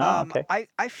 Oh, okay.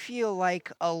 I feel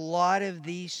like a lot of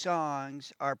these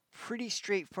songs are pretty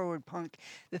straightforward punk.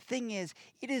 The thing is,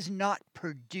 it is not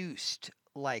produced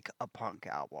like a punk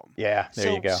album. Yeah,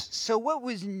 there you go. So what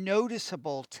was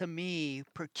noticeable to me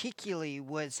particularly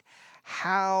was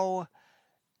how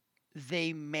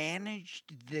they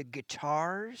managed the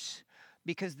guitars,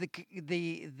 because the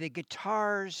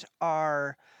guitars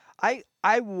are,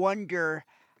 I wonder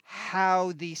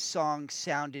how these songs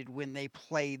sounded when they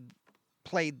played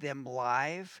them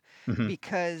live, Hmm.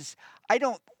 because I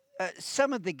don't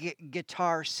some of the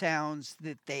guitar sounds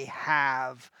that they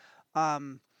have,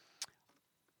 um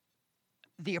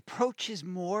the approach is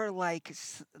more like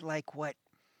like what,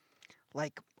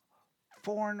 like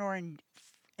Foreigner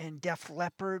and Def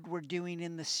Leppard were doing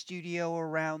in the studio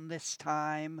around this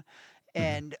time, Hmm.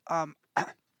 and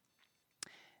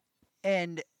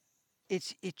and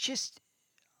it just,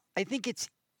 I think it's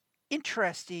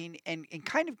interesting and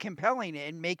kind of compelling,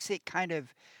 and makes it kind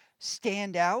of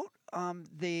stand out,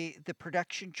 the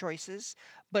production choices,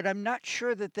 but I'm not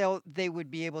sure that they would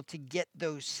be able to get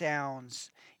those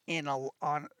sounds in a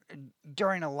on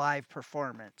during a live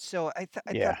performance. So I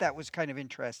Yeah. thought that was kind of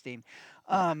interesting.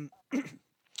 Um,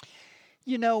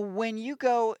 when you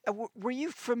go, were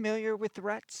you familiar with the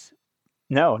Ruts?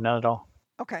 No, not at all.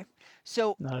 Okay.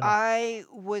 So Not at all. I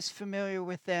was familiar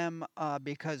with them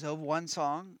because of one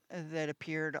song that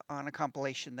appeared on a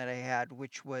compilation that I had,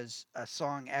 which was a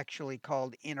song actually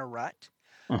called In a Rut,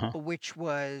 Uh-huh. which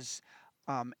was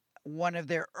um, one of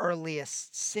their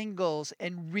earliest singles,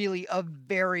 and really a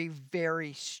very,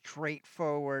 very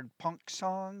straightforward punk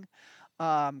song.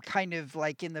 Kind of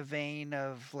like in the vein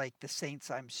of like the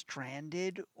Saints I'm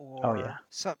Stranded, Oh yeah.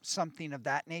 or something of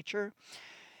that nature.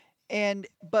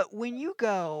 But when you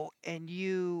go and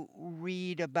you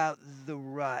read about the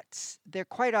Ruts, they're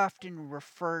quite often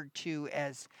referred to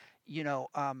as, you know,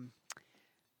 um,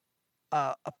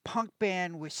 a punk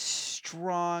band with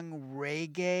strong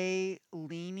reggae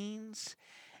leanings,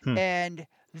 Hmm. and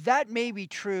that may be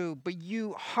true, but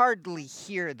you hardly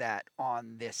hear that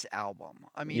on this album.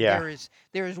 I mean, Yeah.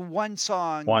 there is one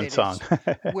song One that song.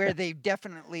 is where they've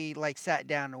definitely like sat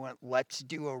down and went, "Let's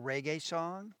do a reggae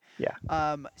song." Yeah.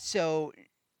 So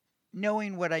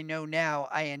knowing what I know now,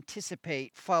 I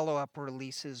anticipate follow-up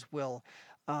releases will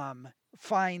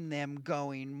find them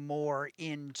going more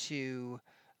into,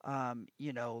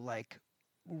 like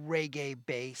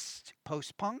reggae-based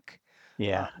post-punk,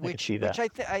 Yeah, I could see which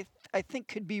that. I think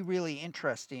could be really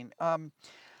interesting.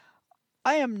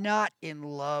 I am not in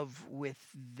love with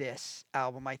this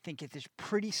album. I think it is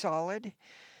pretty solid.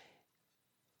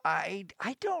 I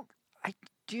don't I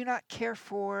do not care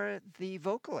for the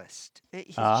vocalist.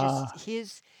 He's just Ah,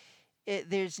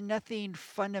 there's nothing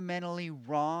fundamentally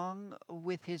wrong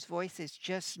with his voice. It's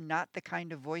just not the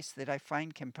kind of voice that I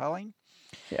find compelling.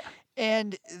 yeah.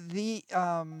 And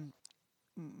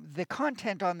the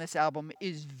content on this album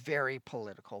is very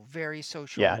political, very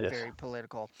social Yeah, and it is. very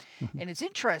political. Mhm. And it's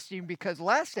interesting because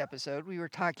last episode we were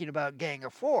talking about Gang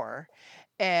of Four,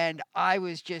 and I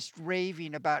was just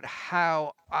raving about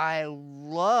how I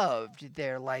loved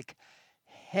their like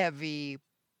heavy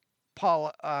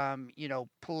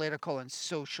political and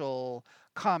social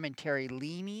commentary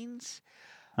leanings.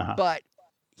 Uh-huh. But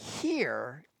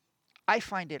here, I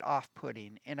find it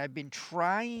off-putting, and I've been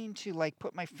trying to like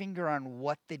put my finger on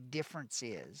what the difference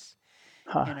is,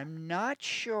 Huh. and I'm not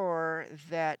sure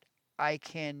that I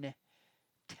can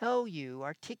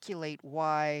articulate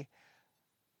why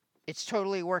it's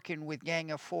totally working with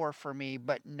Gang of Four for me,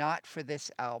 but not for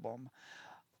this album.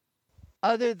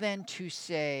 Other than to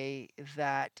say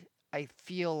that I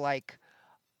feel like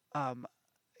um,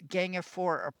 Gang of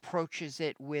Four approaches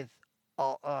it with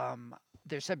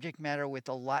their subject matter with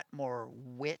a lot more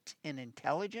wit and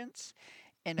intelligence,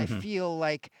 and I Hmm. feel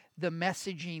like the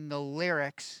messaging, the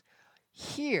lyrics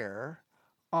here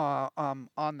on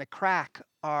the Crack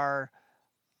are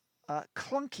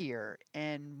clunkier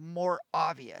and more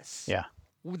obvious. Yeah.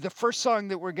 the first song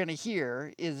that we're going to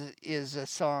hear is a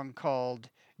song called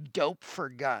 "Dope for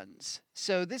Guns."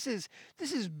 So this is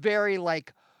very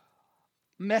like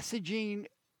messaging.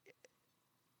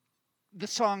 The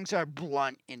songs are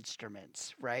blunt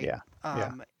instruments, right? Yeah.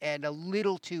 And a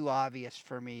little too obvious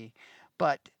for me,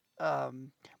 but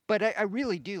I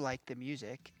really do like the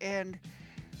music, and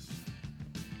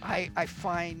I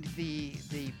find the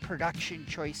production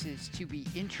choices to be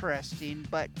interesting,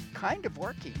 but kind of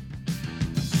working.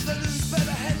 The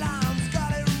newspaper headlines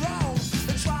got it wrong.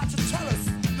 They tried to tell us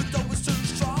the dope was too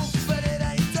strong, but it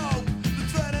ain't dope that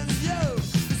threatens you.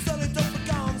 It's only dope for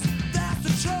guns, that's the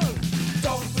truth.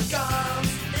 Dope for guns,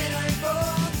 it ain't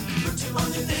fun. Put you on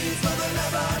your knees for the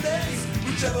lebanese.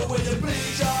 Whichever way you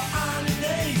bleed, you're on your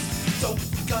knees. Dope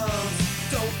for guns,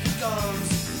 dope for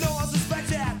guns. No one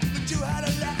suspected that you had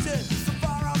elected so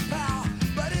far up power,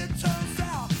 but it turns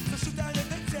out to shoot down your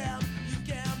victim. You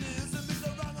can't use them as a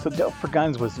wrong. So "Dope for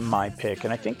Guns" was my pick,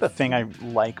 and I think the thing I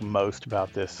like most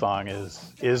about this song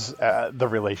is the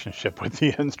relationship with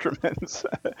the instruments.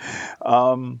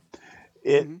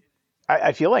 It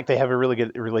I feel like they have a really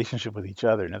good relationship with each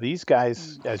other. Now these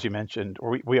guys, as you mentioned,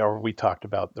 or we talked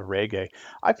about the reggae.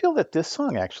 I feel that this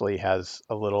song actually has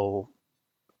a little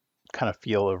kind of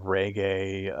feel of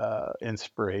reggae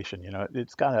inspiration. You know,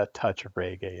 it's got a touch of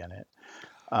reggae in it.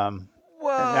 Um, Whoa!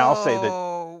 and I'll say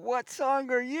that. What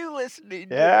song are you listening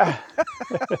to? Yeah,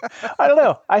 I don't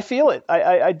know. I feel it.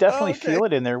 I definitely Okay. feel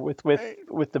it in there with Right.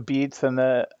 with the beats and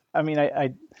the. I mean,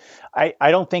 I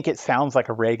don't think it sounds like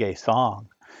a reggae song,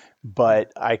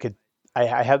 but I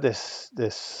have this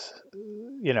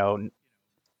you know,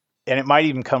 and it might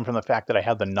even come from the fact that I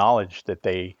have the knowledge that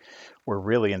they were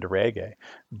really into reggae.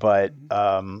 But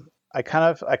I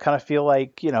kind of feel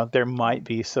like, you know, there might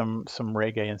be some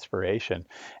reggae inspiration,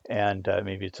 and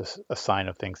maybe it's a sign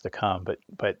of things to come.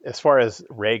 But as far as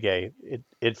reggae,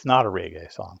 it's not a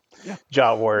reggae song. Yeah.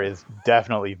 Jah War is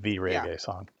definitely the Yeah. reggae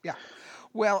song. Yeah.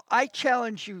 Well, I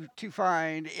challenge you to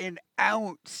find an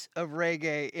ounce of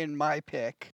reggae in my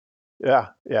pick. Yeah.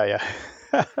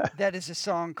 That is a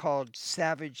song called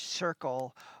Savage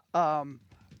Circle.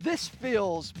 This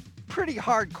feels pretty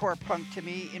hardcore punk to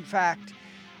me. In fact,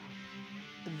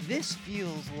 this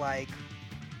feels like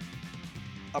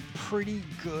a pretty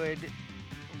good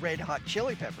Red Hot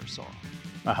Chili Pepper song.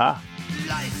 Uh-huh.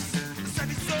 Lights, the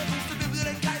sunny circles, the people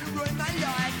that kind of ruin my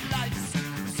life. Lights,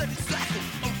 the sunny circle,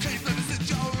 okay, let me sit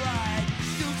you alright.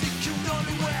 You think you know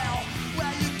me well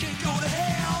you can go to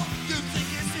hell. You think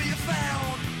it's me you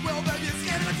found, well, baby, it's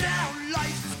getting me down.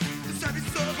 Lights, the sunny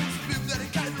circles, the people that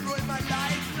kind of ruin my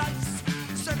life. Lights,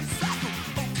 the sunny circle,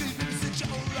 okay, let me sit you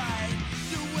alright.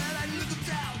 You well, I look at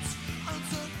doubts,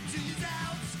 uncertainties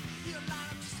out. You're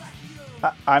not just like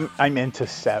you. I'm into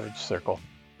Savage Circle.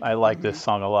 I like this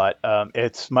song a lot.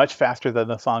 It's much faster than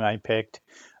the song I picked,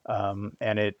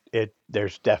 and it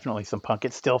there's definitely some punk.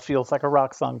 It still feels like a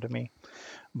rock song to me,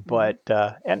 but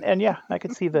and yeah, I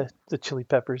can see the Chili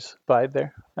Peppers vibe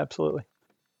there. Absolutely.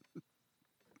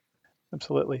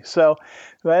 So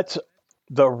that's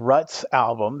the Ruts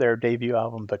album, their debut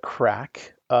album, The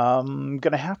Crack.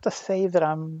 Gonna have to say that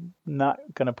I'm not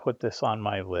gonna put this on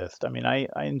my list. I mean, I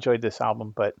enjoyed this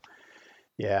album, but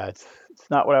yeah, it's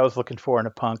not what I was looking for in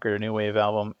a punk or a new wave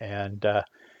album, and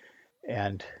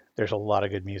there's a lot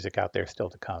of good music out there still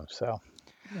to come. So,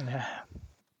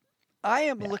 I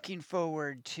am looking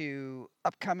forward to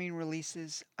upcoming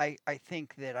releases. I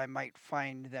think that I might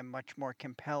find them much more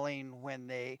compelling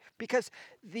because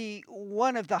the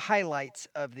one of the highlights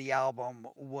of the album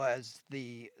was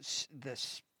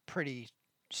this pretty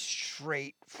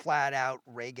straight, flat out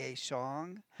reggae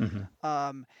song.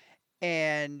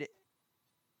 And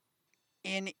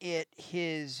in it,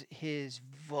 his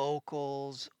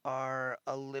vocals are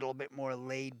a little bit more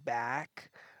laid back,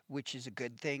 which is a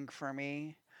good thing for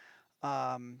me.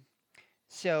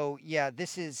 So yeah,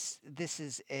 this is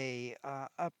a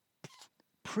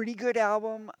pretty good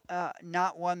album.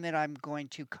 Not one that I'm going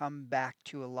to come back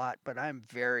to a lot, but I'm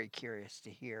very curious to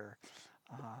hear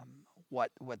what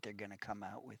they're going to come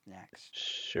out with next.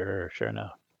 sure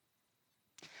enough.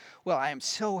 Well, I am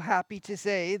so happy to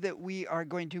say that we are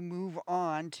going to move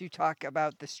on to talk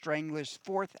about the Stranglers'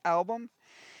 fourth album,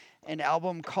 an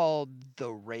album called The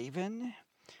Raven.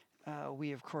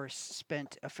 We, of course,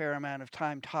 spent a fair amount of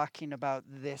time talking about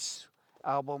this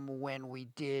album when we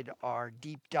did our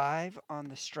deep dive on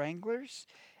the Stranglers,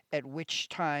 at which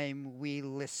time we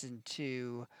listened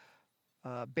to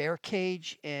Bear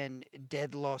Cage and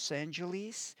Dead Los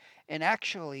Angeles. And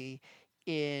actually,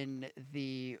 in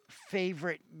the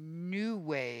favorite new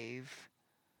wave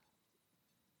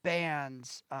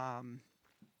bands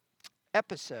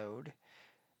episode,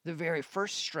 The very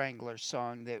first Stranglers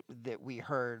song that we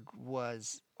heard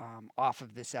was off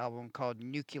of this album called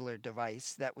 "Nuclear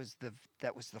Device." That was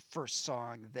the first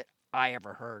song that I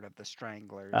ever heard of the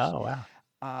Stranglers. Oh wow.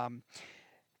 Um,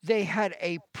 they had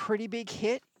a pretty big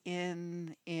hit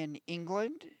in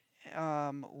England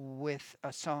with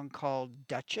a song called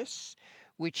 "Duchess,"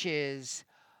 which is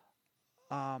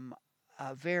um,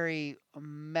 a very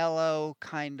mellow,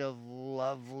 kind of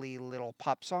lovely little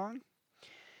pop song.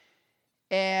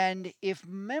 And if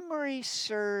memory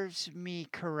serves me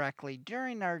correctly,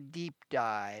 during our deep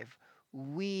dive,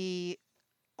 we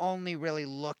only really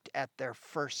looked at their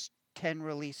first 10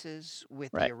 releases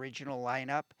with the Right. original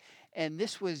lineup. And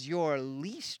this was your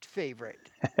least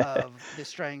favorite of the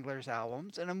Stranglers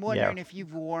albums. And I'm Yeah. wondering if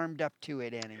you've warmed up to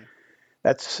it any.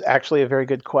 That's actually a very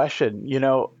good question.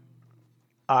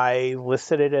 I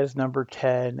listed it as number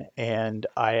 10, and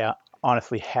I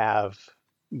honestly have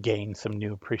gained some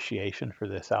new appreciation for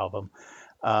this album.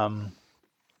 Um,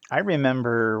 I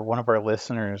remember one of our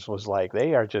listeners was like,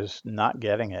 they are just not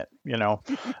getting it.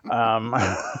 Um,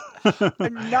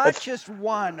 Not it's, just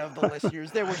one of the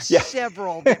listeners, there were yeah.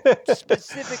 several that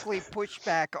specifically pushed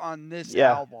back on this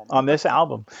Yeah, album. on this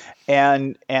album.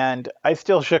 And I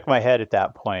still shook my head at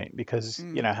that point because,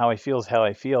 Mm, how I feel is how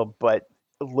I feel, but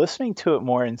listening to it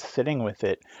more and sitting with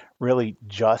it, really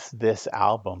just this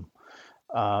album,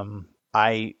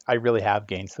 I really have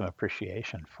gained some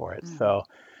appreciation for it. mhm.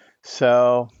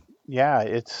 So yeah,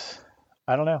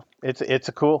 I don't know. It's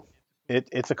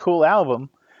a cool album.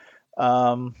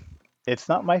 Um, it's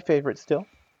not my favorite still,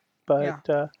 but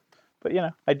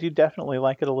Yeah. I do definitely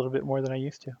like it a little bit more than I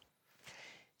used to.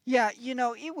 Yeah,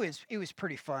 it was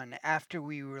pretty fun after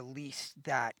we released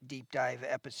that deep dive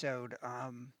episode.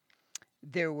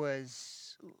 There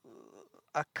was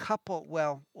a couple,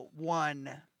 well,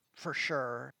 one for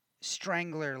sure,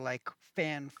 Strangler like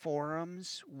fan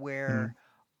forums Mhm. where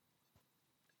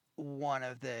one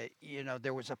of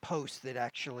there was a post that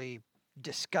actually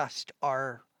discussed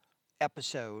our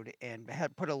episode and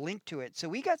had put a link to it. So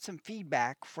we got some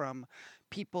feedback from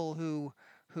people who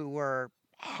were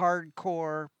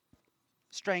hardcore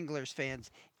Stranglers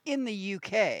fans in the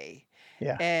UK,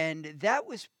 Yeah, and that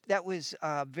was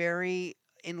very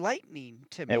enlightening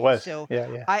to it me. was. So Yeah,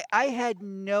 yeah. I had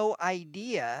no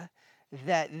idea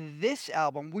that this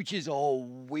album, which is a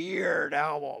weird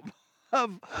album,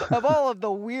 of all of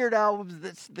the weird albums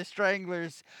that the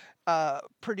Stranglers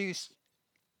produced,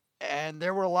 and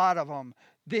there were a lot of them.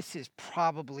 This is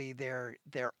probably their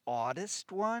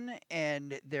oddest one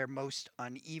and their most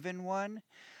uneven one.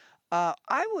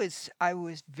 I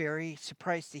was very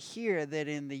surprised to hear that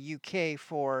in the UK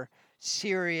for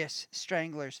serious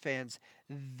Stranglers fans,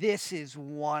 this is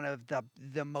one of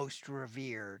the most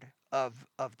revered of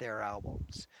their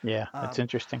albums. Yeah, that's Um,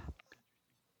 interesting.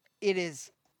 it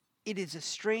is it is a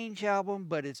strange album,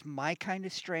 but it's my kind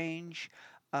of strange.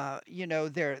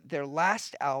 Their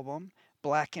last album,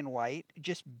 Black and White,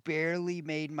 just barely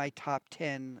made my top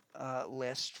 10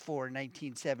 list for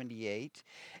 1978,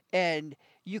 and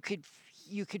you could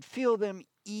you could feel them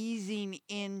easing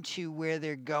into where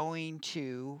they're going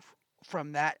to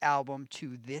from that album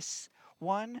to this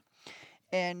one.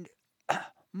 And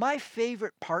my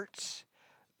favorite parts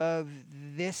of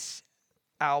this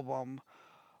album,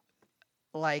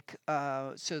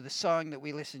 so the song that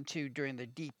we listened to during the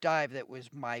deep dive that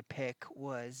was my pick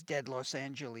was Dead Los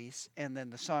Angeles, and then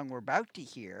the song we're about to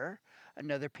hear,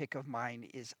 another pick of mine,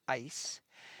 is Ice.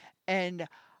 And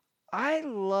I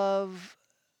love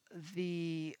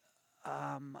the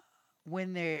um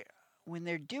when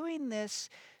they're doing this.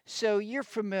 So you're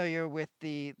familiar with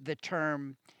the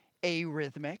term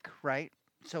arrhythmic, right?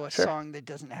 So a Sure. song that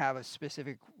doesn't have a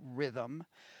specific rhythm.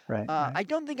 Right, right. I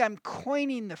don't think I'm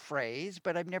coining the phrase,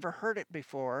 but I've never heard it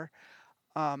before.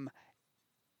 Um,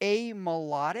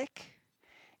 Amelodic,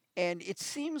 and it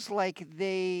seems like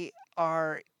they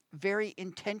are very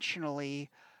intentionally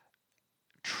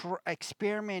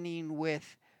experimenting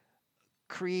with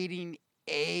creating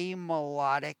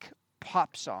amelodic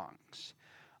pop songs.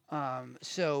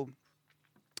 So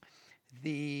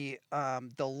the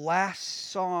last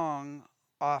song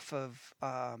off of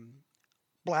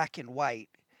Black and White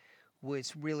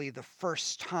was really the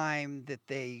first time that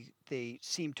they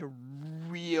seemed to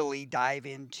really dive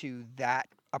into that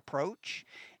approach.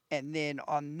 And then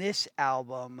on this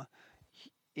album,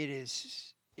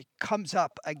 it comes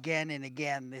up again and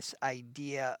again, this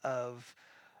idea of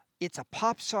it's a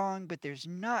pop song, but there's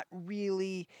not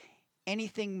really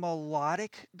anything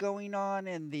melodic going on,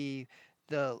 and the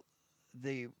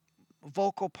the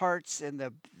vocal parts and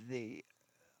the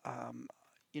um,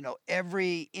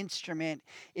 every instrument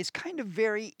is kind of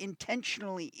very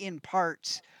intentionally in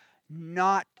parts.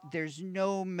 Not There's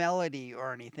no melody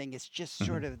or anything. It's just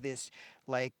sort of this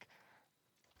like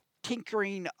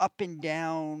tinkering up and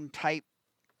down type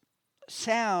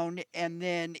sound, and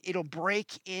then it'll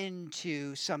break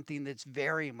into something that's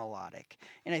very melodic.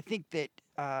 And I think that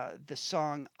the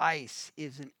song Ice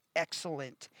is an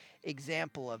excellent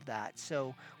example of that.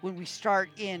 So when we start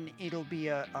in, it'll be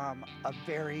a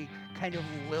very kind of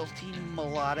lilting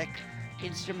melodic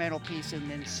instrumental piece, and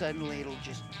then suddenly it'll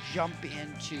just jump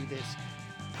into this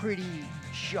pretty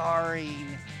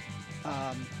jarring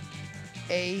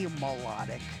a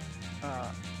melodic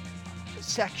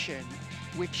section,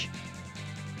 which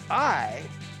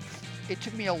it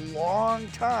took me a long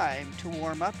time to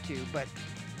warm up to, but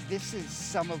this is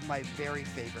some of my very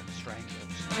favorite Stranglers.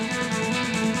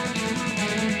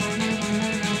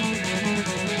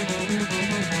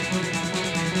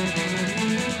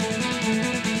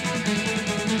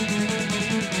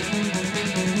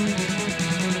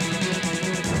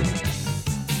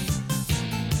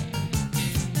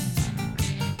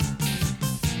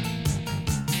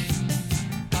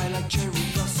 I like cherry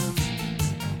blossom.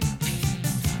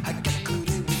 I got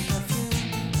goody with perfume.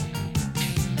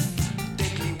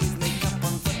 Deadly with makeup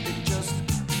on, but it just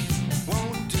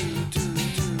won't do.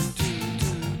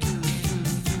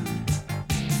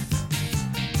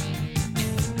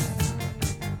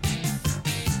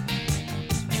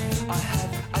 I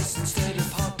have ice instead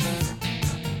of heartburn.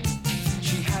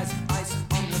 She has ice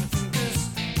on her fingers.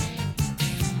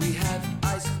 We have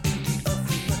ice in the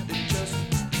oven, but it just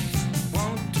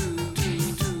won't do.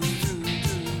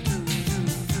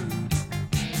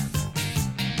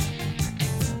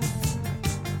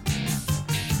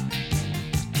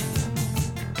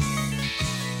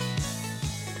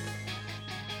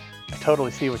 I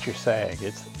totally see what you're saying.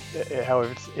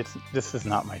 However, this is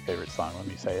not my favorite song. Let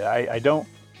me say, I don't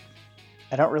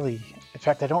really. In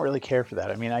fact, I don't really care for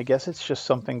that. I mean, I guess it's just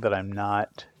something that I'm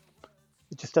not.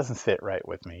 It just doesn't sit right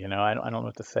with me. I don't know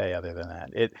what to say other than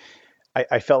that.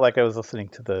 I felt like I was listening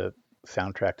to the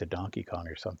soundtrack to Donkey Kong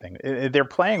or something. They're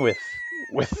playing with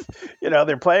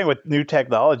they're playing with new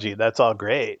technology. That's all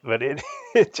great, but it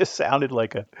just sounded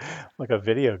like a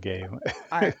video game.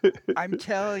 I'm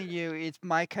telling you, it's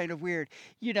my kind of weird.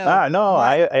 No,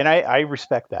 my, I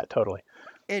respect that totally.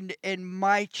 and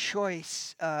my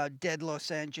choice, Dead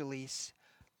Los Angeles,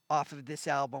 off of this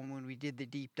album when we did the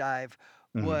deep dive,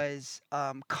 was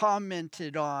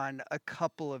commented on a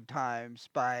couple of times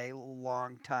by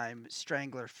longtime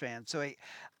Strangler fans. So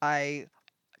I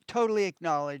totally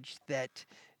acknowledge that,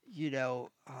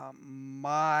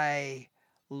 my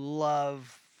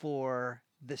love for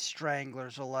the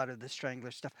Stranglers, a lot of the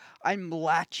Strangler stuff, I'm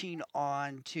latching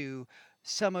on to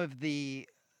some of the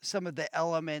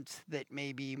elements that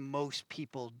maybe most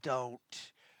people don't,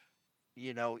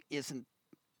 isn't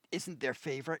their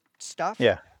favorite stuff.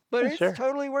 Yeah. But Yeah, it's sure.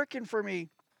 totally working for me.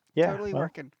 Yeah. Totally Well,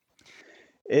 working.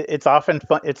 it's often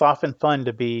fun. It's often fun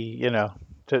to be,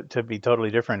 to be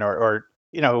totally different, or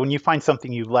when you find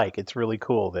something you like, it's really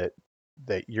cool that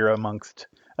you're amongst.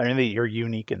 I mean, that you're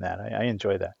unique in that. I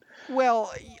enjoy that.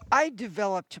 Well, I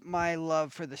developed my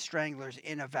love for the Stranglers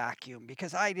in a vacuum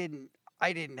because I didn't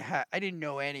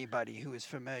know anybody who was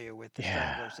familiar with the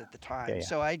Yeah. Stranglers at the time. Yeah.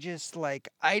 So I just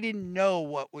I didn't know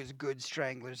what was good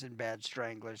Stranglers and bad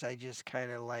Stranglers. I just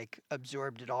kind of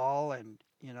absorbed it all, and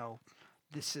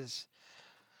this is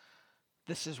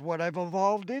what I've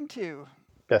evolved into.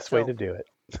 Best way So to do it.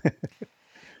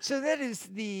 so that is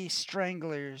the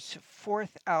Stranglers'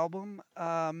 fourth album,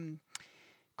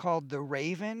 called The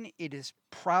Raven. It is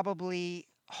probably,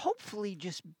 hopefully,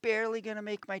 just barely going to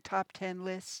make my top 10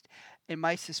 list. And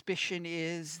my suspicion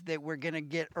is that we're going to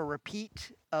get a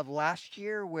repeat of last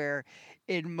year where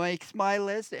it makes my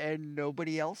list and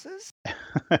nobody else's.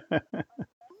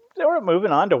 So we're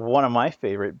moving on to one of my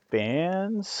favorite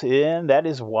bands, and that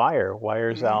is Wire.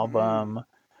 Wire's album.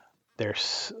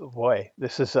 This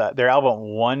is their album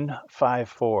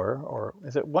 154, or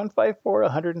is it 154,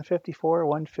 154,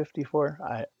 154?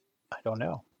 I don't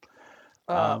know.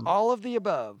 All of the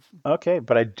above. Okay,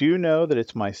 but I do know that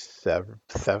it's my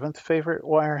seventh favorite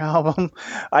Wire album.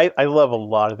 I love a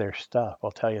lot of their stuff, I'll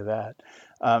tell you that.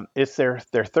 It's their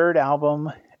third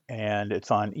album, and it's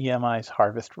on EMI's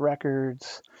Harvest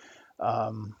Records.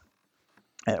 And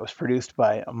it was produced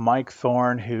by Mike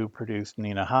Thorne, who produced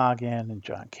Nina Hagen and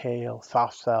John Cale,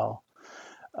 Soft Cell.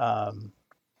 Now,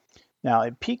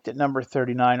 it peaked at number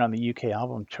 39 on the UK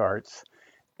album charts,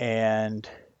 and,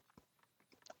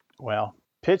 well,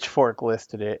 Pitchfork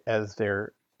listed it as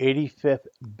their 85th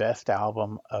best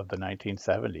album of the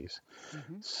 1970s.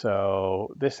 Mm-hmm.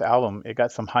 So this album, it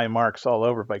got some high marks all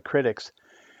over by critics.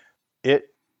 It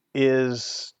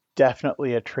is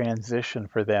definitely a transition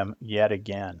for them yet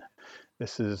again.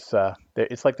 This is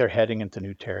it's like they're heading into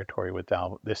new territory with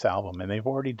this album, and they've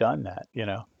already done that.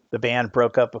 The band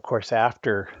broke up, of course,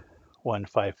 after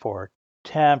 154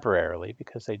 temporarily,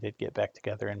 because they did get back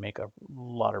together and make a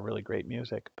lot of really great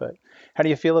music. But how do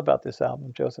you feel about this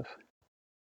album, Joseph?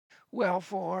 Well,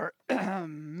 for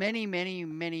many, many,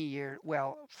 many years,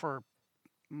 for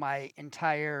my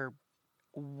entire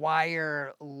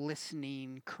Wire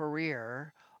listening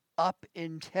career, up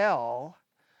until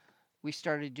we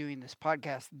started doing this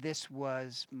podcast, this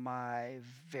was my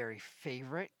very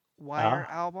favorite Wire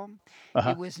album.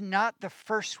 Uh-huh. It was not the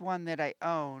first one that I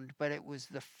owned, but it was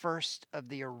the first of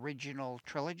the original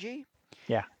trilogy.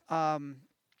 Yeah.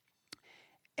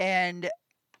 And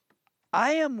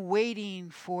I am waiting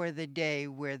for the day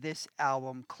where this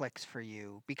album clicks for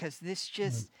you, because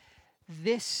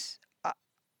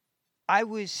I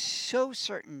was so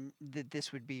certain that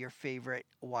this would be your favorite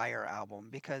Wire album,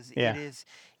 because it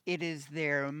is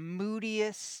their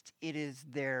moodiest, it is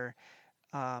their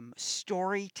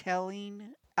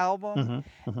storytelling album,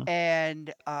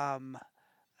 and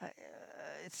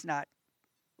it's not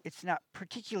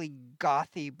particularly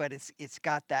gothy, but it's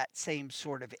got that same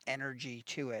sort of energy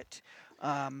to it.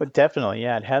 But definitely,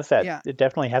 it has that. Yeah. It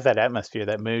definitely has that atmosphere,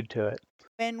 that mood to it.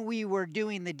 When we were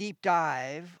doing the deep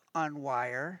dive on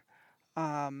Wire,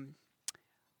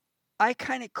 I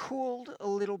kind of cooled a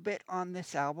little bit on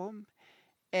this album,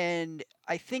 and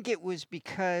I think it was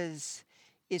because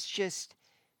it's just,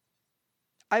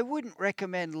 I wouldn't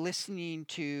recommend listening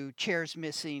to Chairs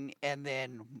Missing and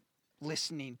then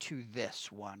listening to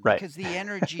this one, right? Because the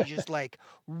energy just like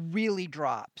really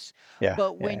drops. Yeah.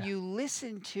 But when you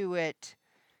listen to it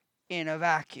in a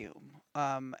vacuum,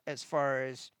 as far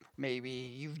as maybe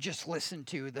you've just listened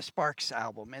to the Sparks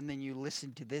album and then you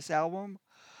listen to this album,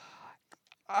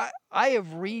 I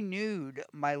have renewed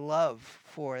my love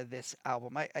for this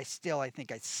album. I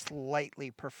think I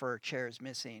slightly prefer Chairs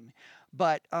Missing,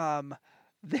 but I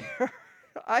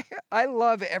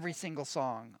love every single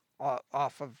song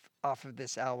off of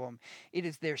this album. It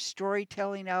is their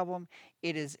storytelling album.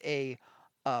 It is a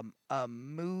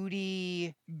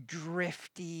moody,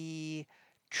 drifty,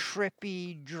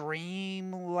 trippy,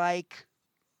 dream-like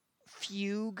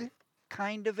fugue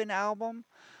kind of an album.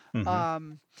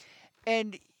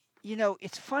 And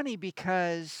it's funny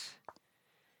because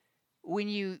when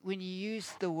you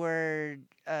use the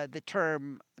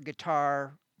term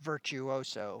guitar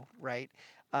virtuoso, right?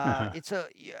 It's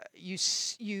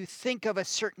you think of a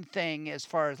certain thing as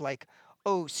far as like,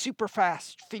 oh, super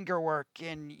fast finger work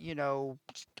and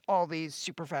all these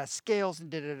super fast scales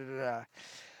and da-da-da-da.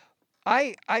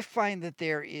 I find that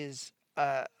there is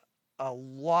a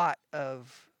lot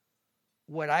of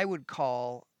what I would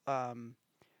call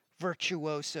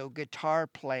virtuoso guitar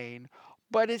playing,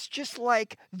 but it's just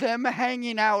like them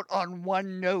hanging out on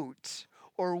one note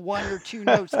or one or two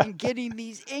notes and getting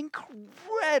these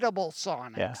incredible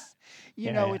sonics.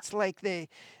 It's like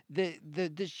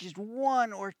there's just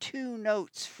one or two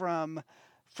notes from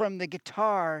the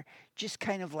guitar just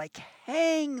kind of like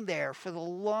hang there for the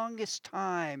longest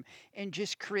time and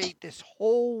just create this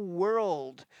whole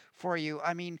world for you.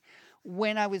 I mean,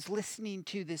 when I was listening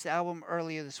to this album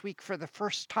earlier this week for the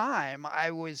first time,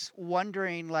 I was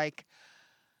wondering, like,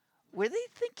 were they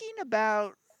thinking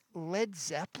about Led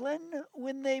Zeppelin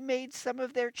when they made some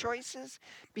of their choices?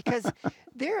 Because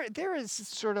there is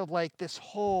sort of like this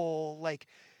whole like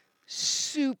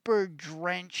super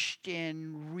drenched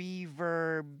in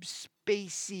reverb,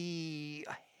 spacey,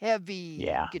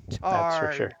 heavy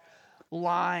guitar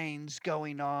lines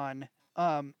going on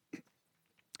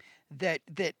that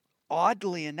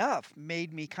oddly enough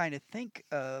made me kind of think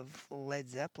of Led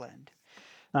Zeppelin.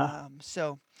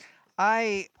 So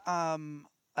I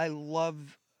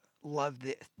love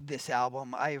this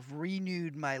album. I've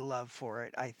renewed my love for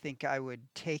it. I think I would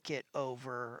take it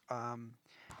over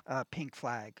Pink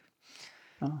Flag.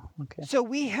 Oh, okay. So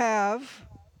we have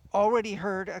already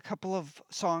heard a couple of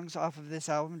songs off of this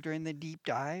album during the deep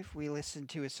dive. We listened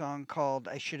to a song called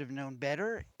I Should Have Known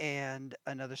Better and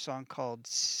another song called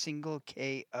Single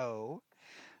KO.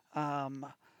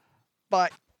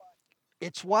 But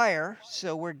it's Wire,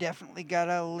 so we're definitely got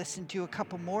to listen to a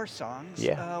couple more songs.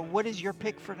 Yeah. What is your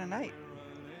pick for tonight?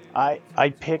 I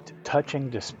picked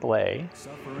Touching Display.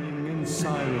 Suffering in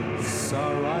silence,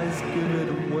 our eyes give it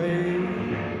away.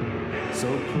 So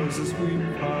close as we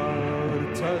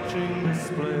part, touching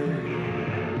display.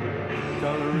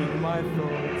 coloring my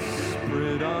thoughts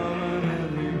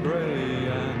predominantly gray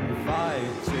and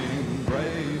fighting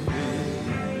bravely.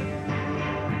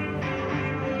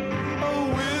 Oh,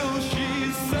 will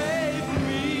she save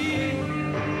me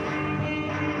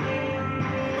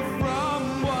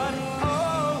from what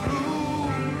or who?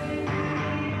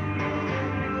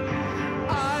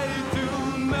 I do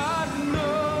not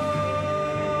know.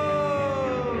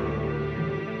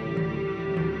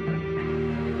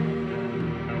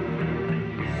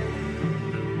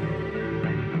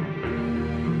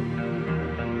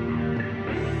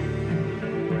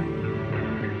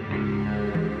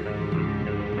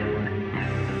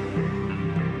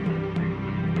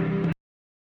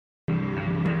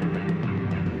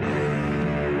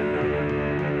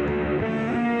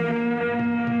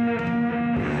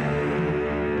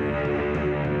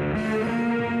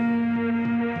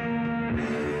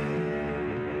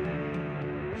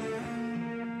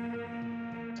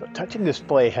 So Touching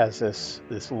Display has this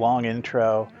long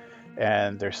intro,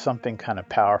 and there's something kind of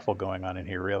powerful going on in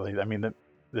here. Really, I mean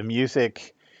the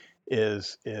music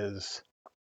is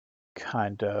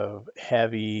kind of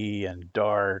heavy and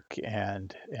dark,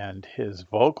 and his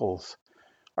vocals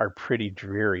are pretty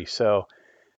dreary. So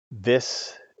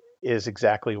this is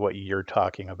exactly what you're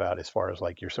talking about as far as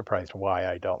like you're surprised why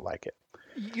I don't like it.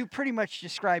 You pretty much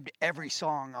described every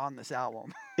song on this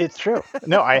album. It's true.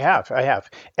 No, I have,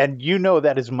 and you know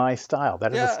that is my style.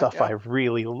 That is the Yeah, stuff I yeah.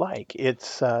 really like.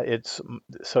 It's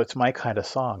my kind of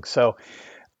song. So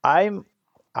I'm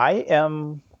I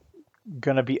am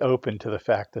gonna be open to the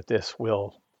fact that this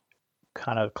will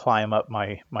kind of climb up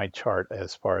my chart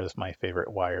as far as my favorite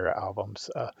Wire albums.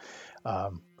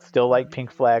 Still like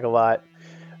Pink Flag a lot,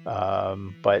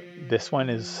 but this one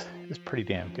is pretty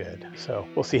damn good. So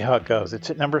we'll see how it goes. It's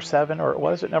at number 7, or it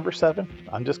was at number 7.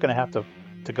 I'm just gonna have to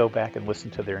go back and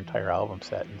listen to their entire album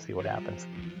set and see what happens.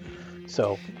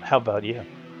 So how about you?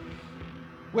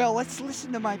 Well, let's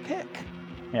listen to my pick.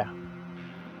 Yeah.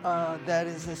 That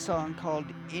is a song called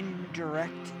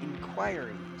Indirect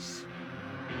Inquiries.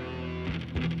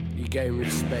 You gain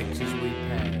respect as we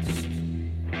passed.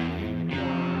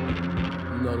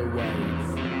 Not a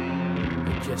wave,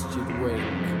 a gestured wink.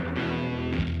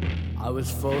 I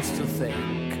was forced to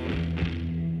think.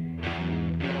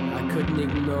 I couldn't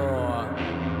ignore.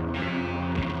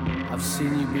 I've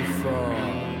seen you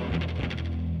before.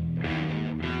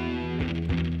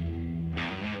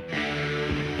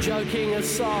 Joking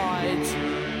aside,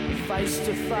 face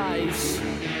to face,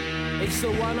 it's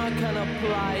the one I cannot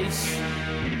place.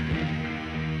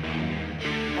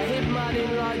 I hit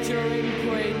Martin Roger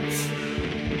imprint.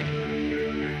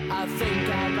 I think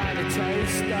I've had a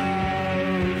taste of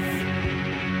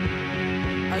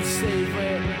a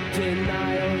secret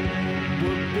denial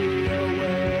would be a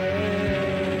way.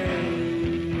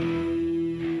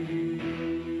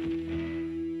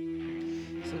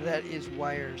 So that is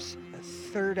Wire's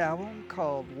third album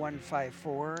called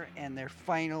 154, and their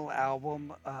final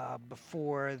album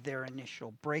before their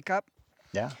initial breakup.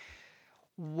 Yeah.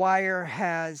 Wire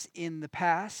has in the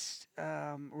past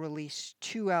released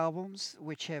 2 albums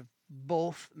which have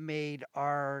both made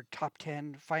our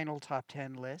final top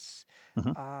 10 lists.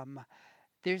 Mm-hmm.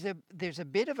 There's a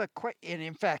bit of a and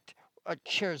in fact,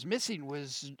 Chairs Missing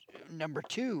was number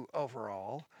 2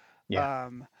 overall. Yeah.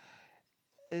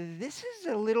 This is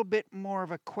a little bit more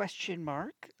of a question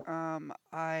mark.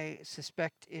 I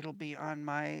suspect it'll be on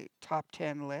my top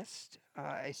 10 list.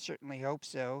 I certainly hope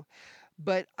so.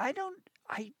 But I don't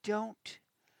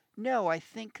know. I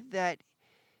think that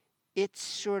it's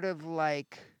sort of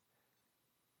like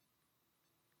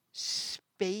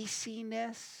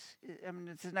spaciness. I mean,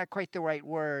 it's not quite the right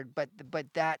word, but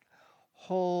that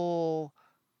whole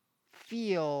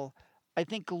feel, I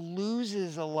think,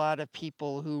 loses a lot of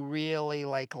people who really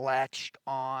like latched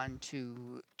on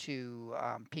to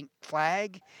Pink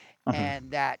Flag,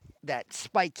 and that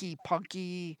spiky,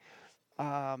 punky,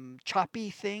 choppy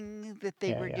thing that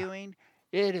they were doing.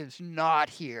 It is not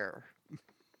here.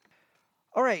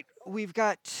 All right, we've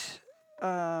got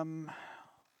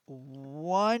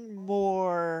one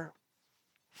more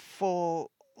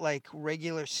full, like,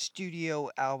 regular studio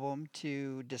album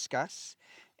to discuss,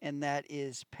 and that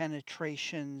is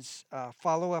Penetration's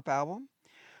follow-up album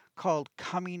called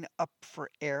Coming Up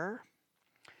for Air.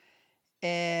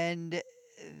 And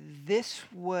this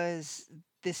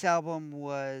album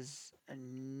was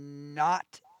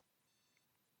not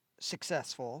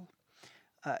successful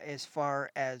as far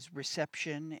as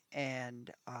reception and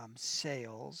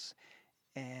sales,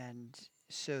 and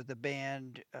so the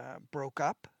band broke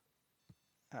up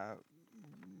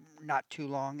not too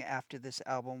long after this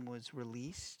album was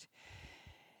released.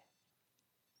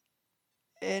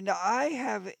 And I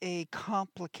have a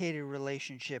complicated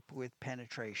relationship with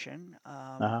Penetration,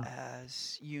 Uh-huh.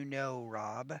 as you know,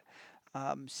 Rob.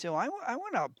 So I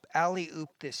want to alley oop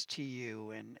this to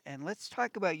you, and let's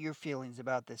talk about your feelings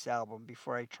about this album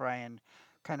before I try and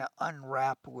kind of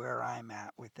unwrap where I'm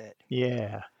at with it.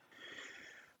 Yeah.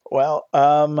 Well,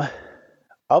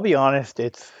 I'll be honest,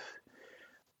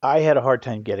 I had a hard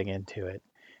time getting into it.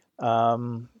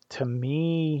 To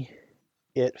me,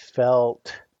 it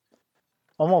felt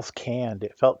almost canned.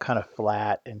 It felt kind of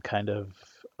flat and kind of,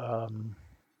 um,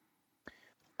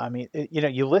 I mean,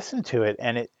 you listen to it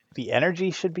and the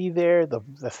energy should be there, the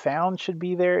sound should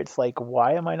be there. It's like,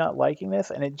 why am I not liking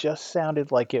this? And it just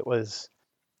sounded like it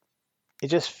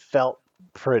just felt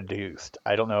produced.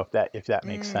 I don't know if that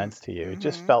makes sense to you. It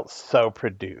just Mm-hmm. felt so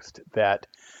produced that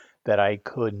I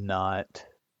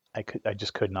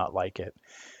just could not like it.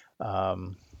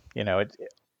 Um,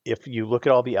 if you look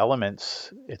at all the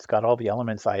elements, it's got all the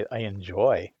elements I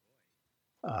enjoy.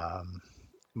 Um,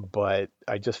 but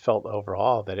I just felt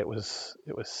overall that it was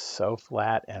so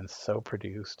flat and so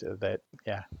produced that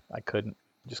yeah,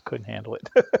 just couldn't handle it.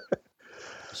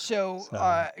 So,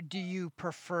 So, do you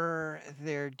prefer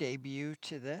their debut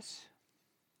to this?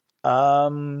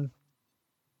 um,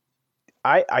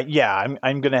 I yeah,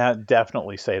 I'm gonna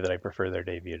definitely say that I prefer their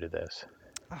debut to this.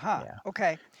 Aha. Yeah.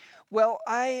 Okay. Well,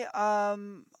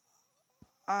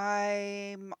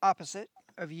 I'm opposite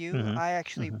of you. Hmm. I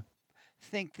actually Hmm.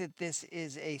 think that this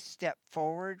is a step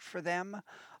forward for them,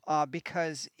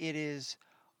 because it is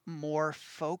more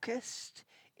focused.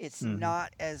 It's Hmm.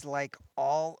 not as like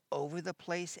all over the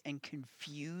place and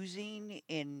confusing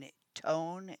in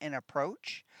tone and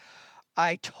approach.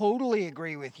 I totally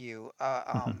agree with you,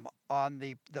 Hmm. on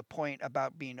the point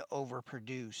about being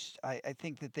overproduced. I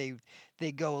think that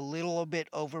they go a little bit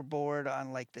overboard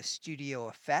on like the studio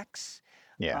effects,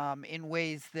 Yeah. in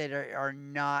ways that are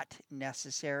not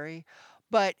necessary.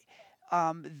 But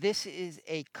this is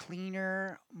a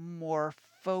cleaner, more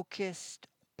focused,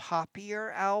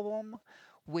 poppier album,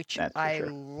 which That's for I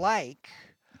sure. like.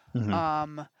 Hmm.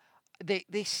 Um,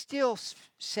 they still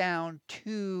sound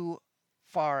too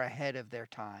far ahead of their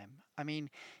time. I mean,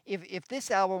 if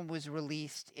this album was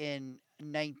released in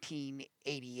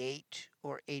 1988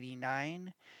 or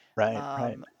 89, Right.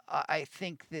 Right. I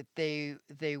think that they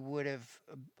would have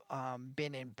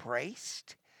been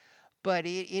embraced. But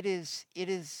it is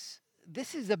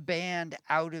this is a band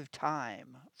out of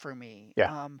time for me,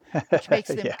 Yeah. which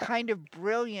makes them Yeah. kind of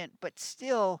brilliant, but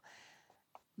still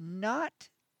not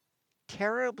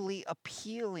terribly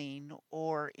appealing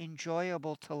or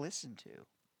enjoyable to listen to,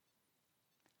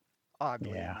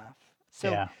 oddly Yeah. enough.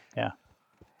 So Yeah. Yeah.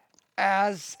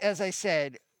 as I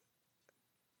said,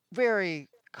 very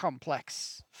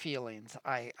complex feelings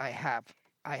I have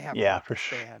Yeah. about For this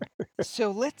sure. band.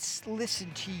 So let's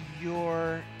listen to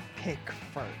your pick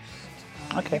first.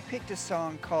 You Okay. picked a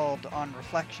song called On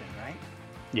Reflection, right?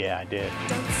 Yeah, I did.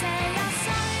 Don't say you're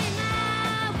sorry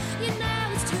now. You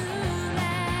know it's too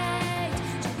late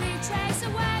to retrace the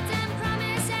words and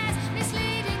promises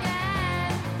misleading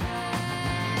us.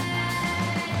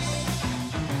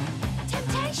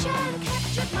 Temptation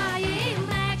captured my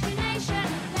imagination,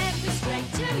 led me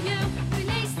straight to you.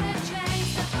 Release the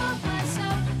chains that hold my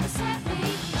soul, and set me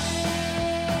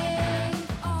free.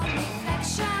 On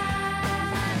reflection,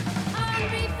 on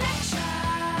reflection,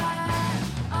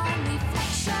 on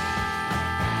reflection.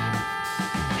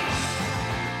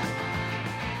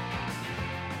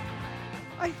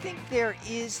 I think there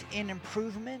is an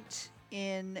improvement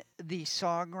in the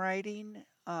songwriting,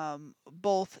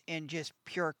 both in just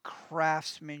pure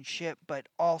craftsmanship, but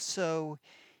also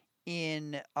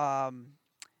in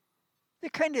the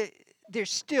kind of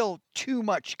there's still too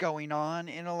much going on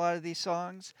in a lot of these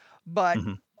songs, but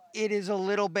Hmm. it is a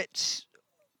little bit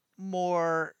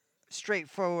more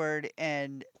straightforward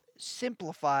and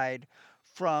simplified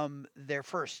from their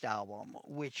first album,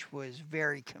 which was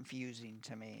very confusing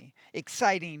to me.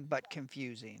 Exciting but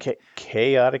confusing.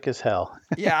 Chaotic as hell.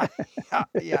 Yeah,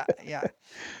 yeah.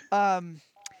 Um,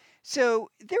 so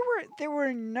there were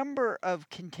a number of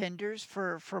contenders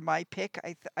for my pick.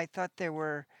 I thought there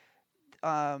were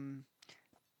um,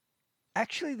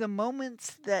 actually the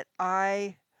moments that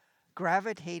I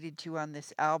gravitated to on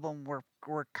this album were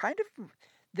kind of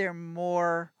they're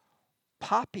more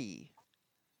poppy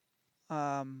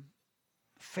um,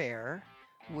 fare,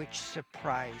 which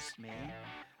surprised me.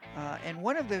 And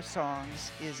one of those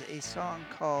songs is a song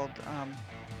called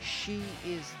 "She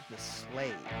Is the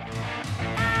Slave."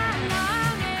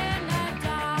 Along in the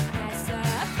darkness, a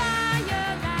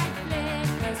firelight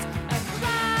flickers, a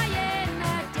cry in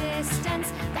the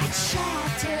distance that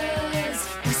shatters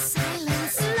the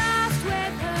silence, lost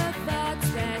with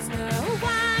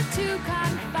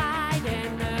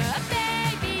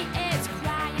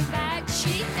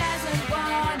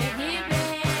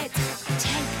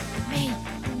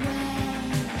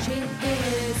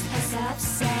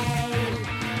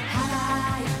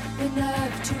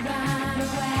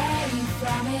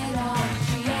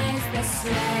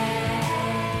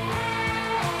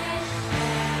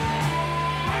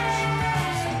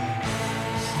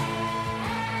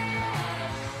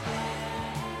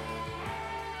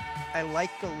I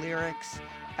like the lyrics.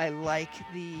 I like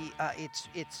the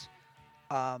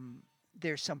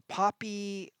there's some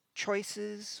poppy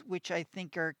choices which I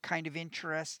think are kind of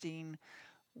interesting.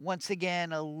 Once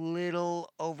again, a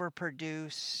little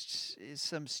overproduced,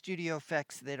 some studio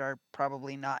effects that are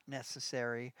probably not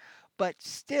necessary, but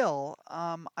still,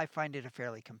 I find it a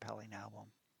fairly compelling album.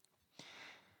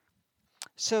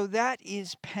 So that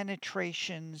is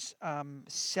Penetration's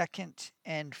second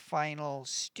and final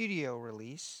studio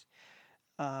release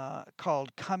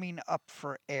called Coming Up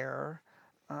for Air.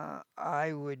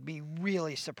 I would be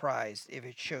really surprised if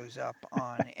it shows up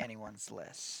on anyone's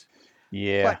list.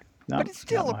 Yeah. But it's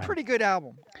still a mine. pretty good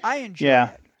album. I enjoy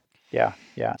Yeah. it.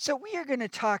 Yeah. So we are going to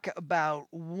talk about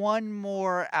one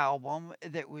more album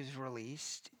that was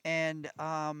released, and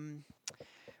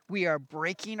we are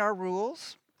breaking our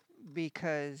rules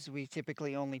because we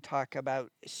typically only talk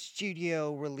about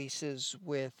studio releases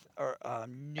with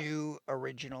new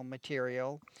original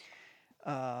material.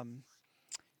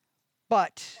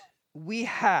 But we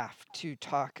have to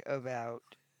talk about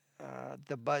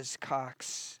the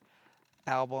Buzzcocks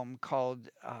album called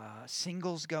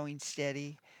Singles Going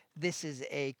Steady. This is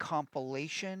a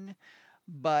compilation,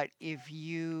 but if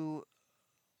you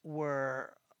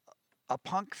were a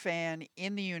punk fan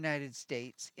in the United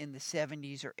States in the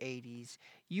 70s or 80s,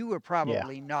 you were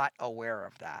probably not aware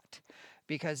of that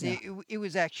because it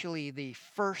was actually the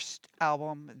first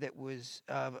album that was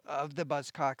of the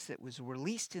Buzzcocks that was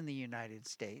released in the United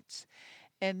States.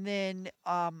 And then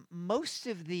most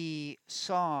of the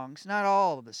songs, not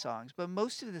all of the songs, but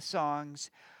most of the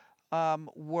songs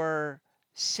were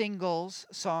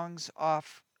songs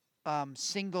off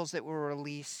singles that were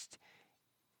released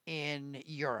in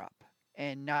Europe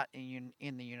and not in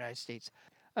the United States.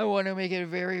 I want to make it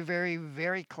very, very,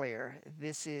 very clear.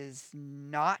 This is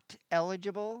not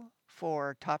eligible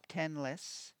for top 10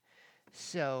 lists.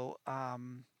 So,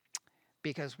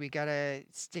 because we got to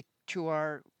stick to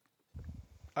our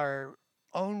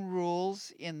own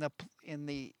rules in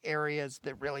the areas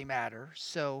that really matter.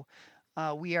 So,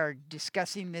 we are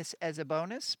discussing this as a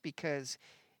bonus because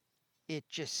it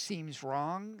just seems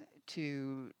wrong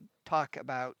to talk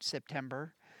about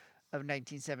September of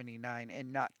 1979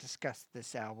 and not discuss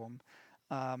this album.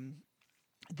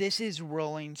 This is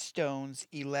Rolling Stone's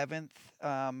 11th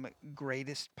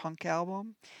greatest punk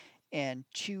album and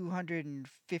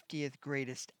 250th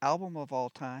greatest album of all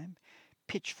time.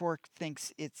 Pitchfork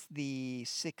thinks it's the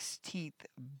 16th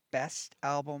best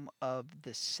album of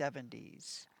the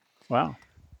 70s. Wow.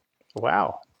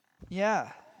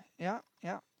 Yeah.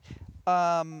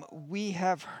 We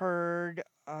have heard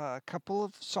a couple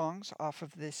of songs off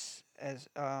of this as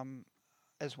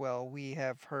well. We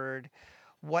have heard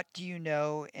What Do You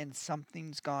Know and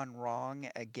Something's Gone Wrong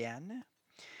Again.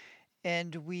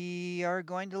 And we are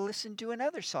going to listen to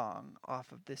another song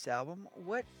off of this album.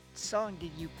 What song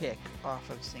did you pick off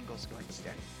of Singles Going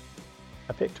Steady?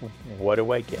 I picked What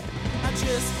Do I Get? I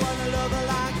just want to love her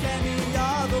like any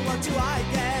other. What do I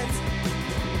get?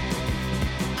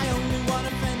 I only want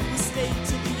to friend who stay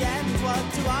to the end.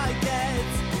 What do I get?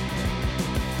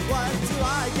 What do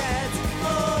I get?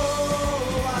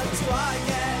 Oh, what do I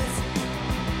get?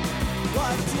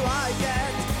 What do I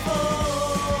get?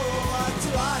 Oh, what do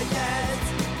I get?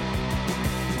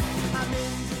 I'm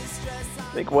in distress. I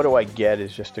think What Do I Get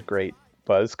is just a great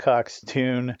Buzzcocks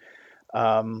tune.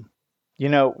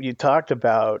 You talked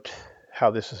about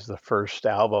how this is the first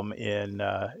album in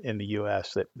the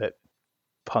U.S. that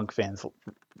punk fans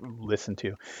listen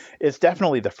to. It's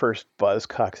definitely the first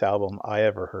Buzzcocks album I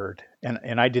ever heard,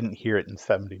 and I didn't hear it in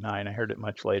 '79. I heard it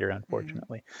much later,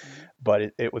 unfortunately,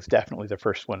 but it was definitely the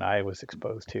first one I was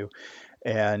exposed to.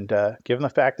 And given the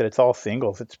fact that it's all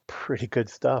singles, it's pretty good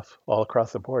stuff all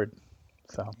across the board.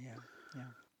 So yeah.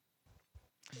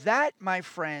 That, my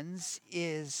friends,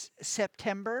 is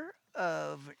September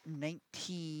of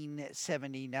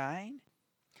 1979.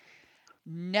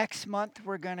 Next month,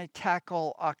 we're going to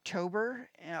tackle October.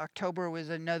 And October was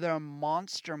another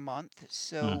monster month,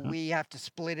 so we have to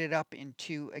split it up in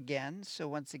two again. So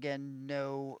once again,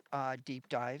 no deep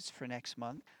dives for next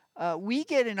month. We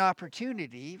get an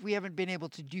opportunity. We haven't been able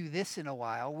to do this in a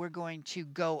while. We're going to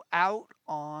go out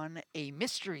on a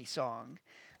mystery song.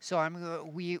 So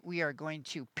we are going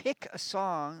to pick a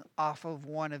song off of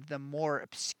one of the more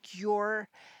obscure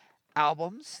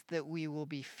albums that we will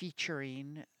be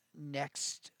featuring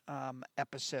next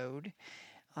episode,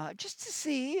 just to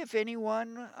see if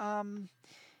anyone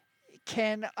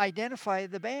can identify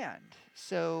the band.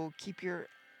 So keep your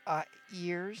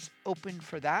ears open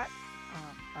for that.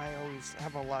 I always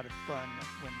have a lot of fun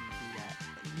when we do that.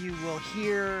 You will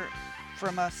hear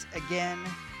from us again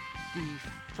the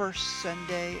first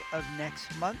Sunday of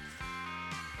next month.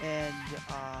 And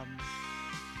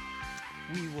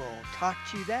we will talk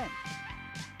to you then.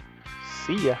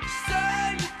 See ya.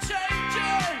 Say you're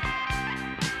changing.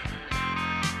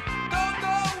 Don't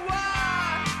know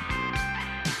why.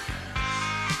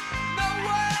 No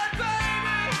way,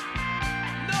 baby.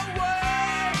 No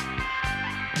way.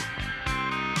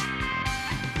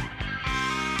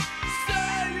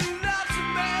 Say your life's a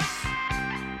mess.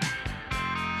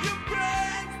 Your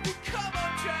brains become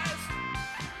undressed.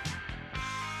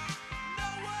 No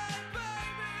way,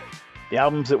 baby. The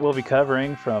albums that we'll be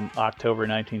covering from October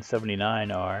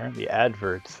 1979 are The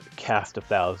Adverts, Cast of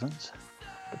Thousands,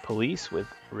 The Police with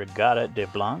Regatta de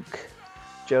Blanc,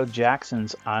 Joe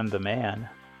Jackson's I'm the Man,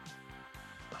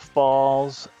 The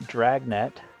Falls,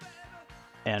 Dragnet,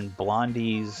 and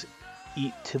Blondie's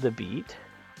Eat to the Beat.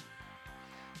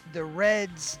 The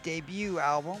Reds' debut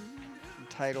album,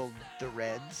 entitled The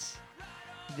Reds.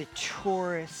 The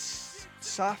Taurus'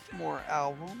 sophomore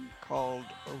album, called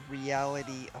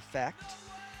Reality Effect.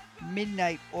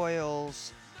 Midnight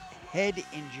Oil's Head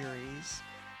Injuries.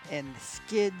 And the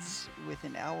Skids with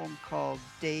an album called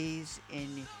Days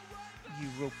in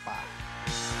Europa.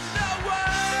 No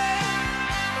way.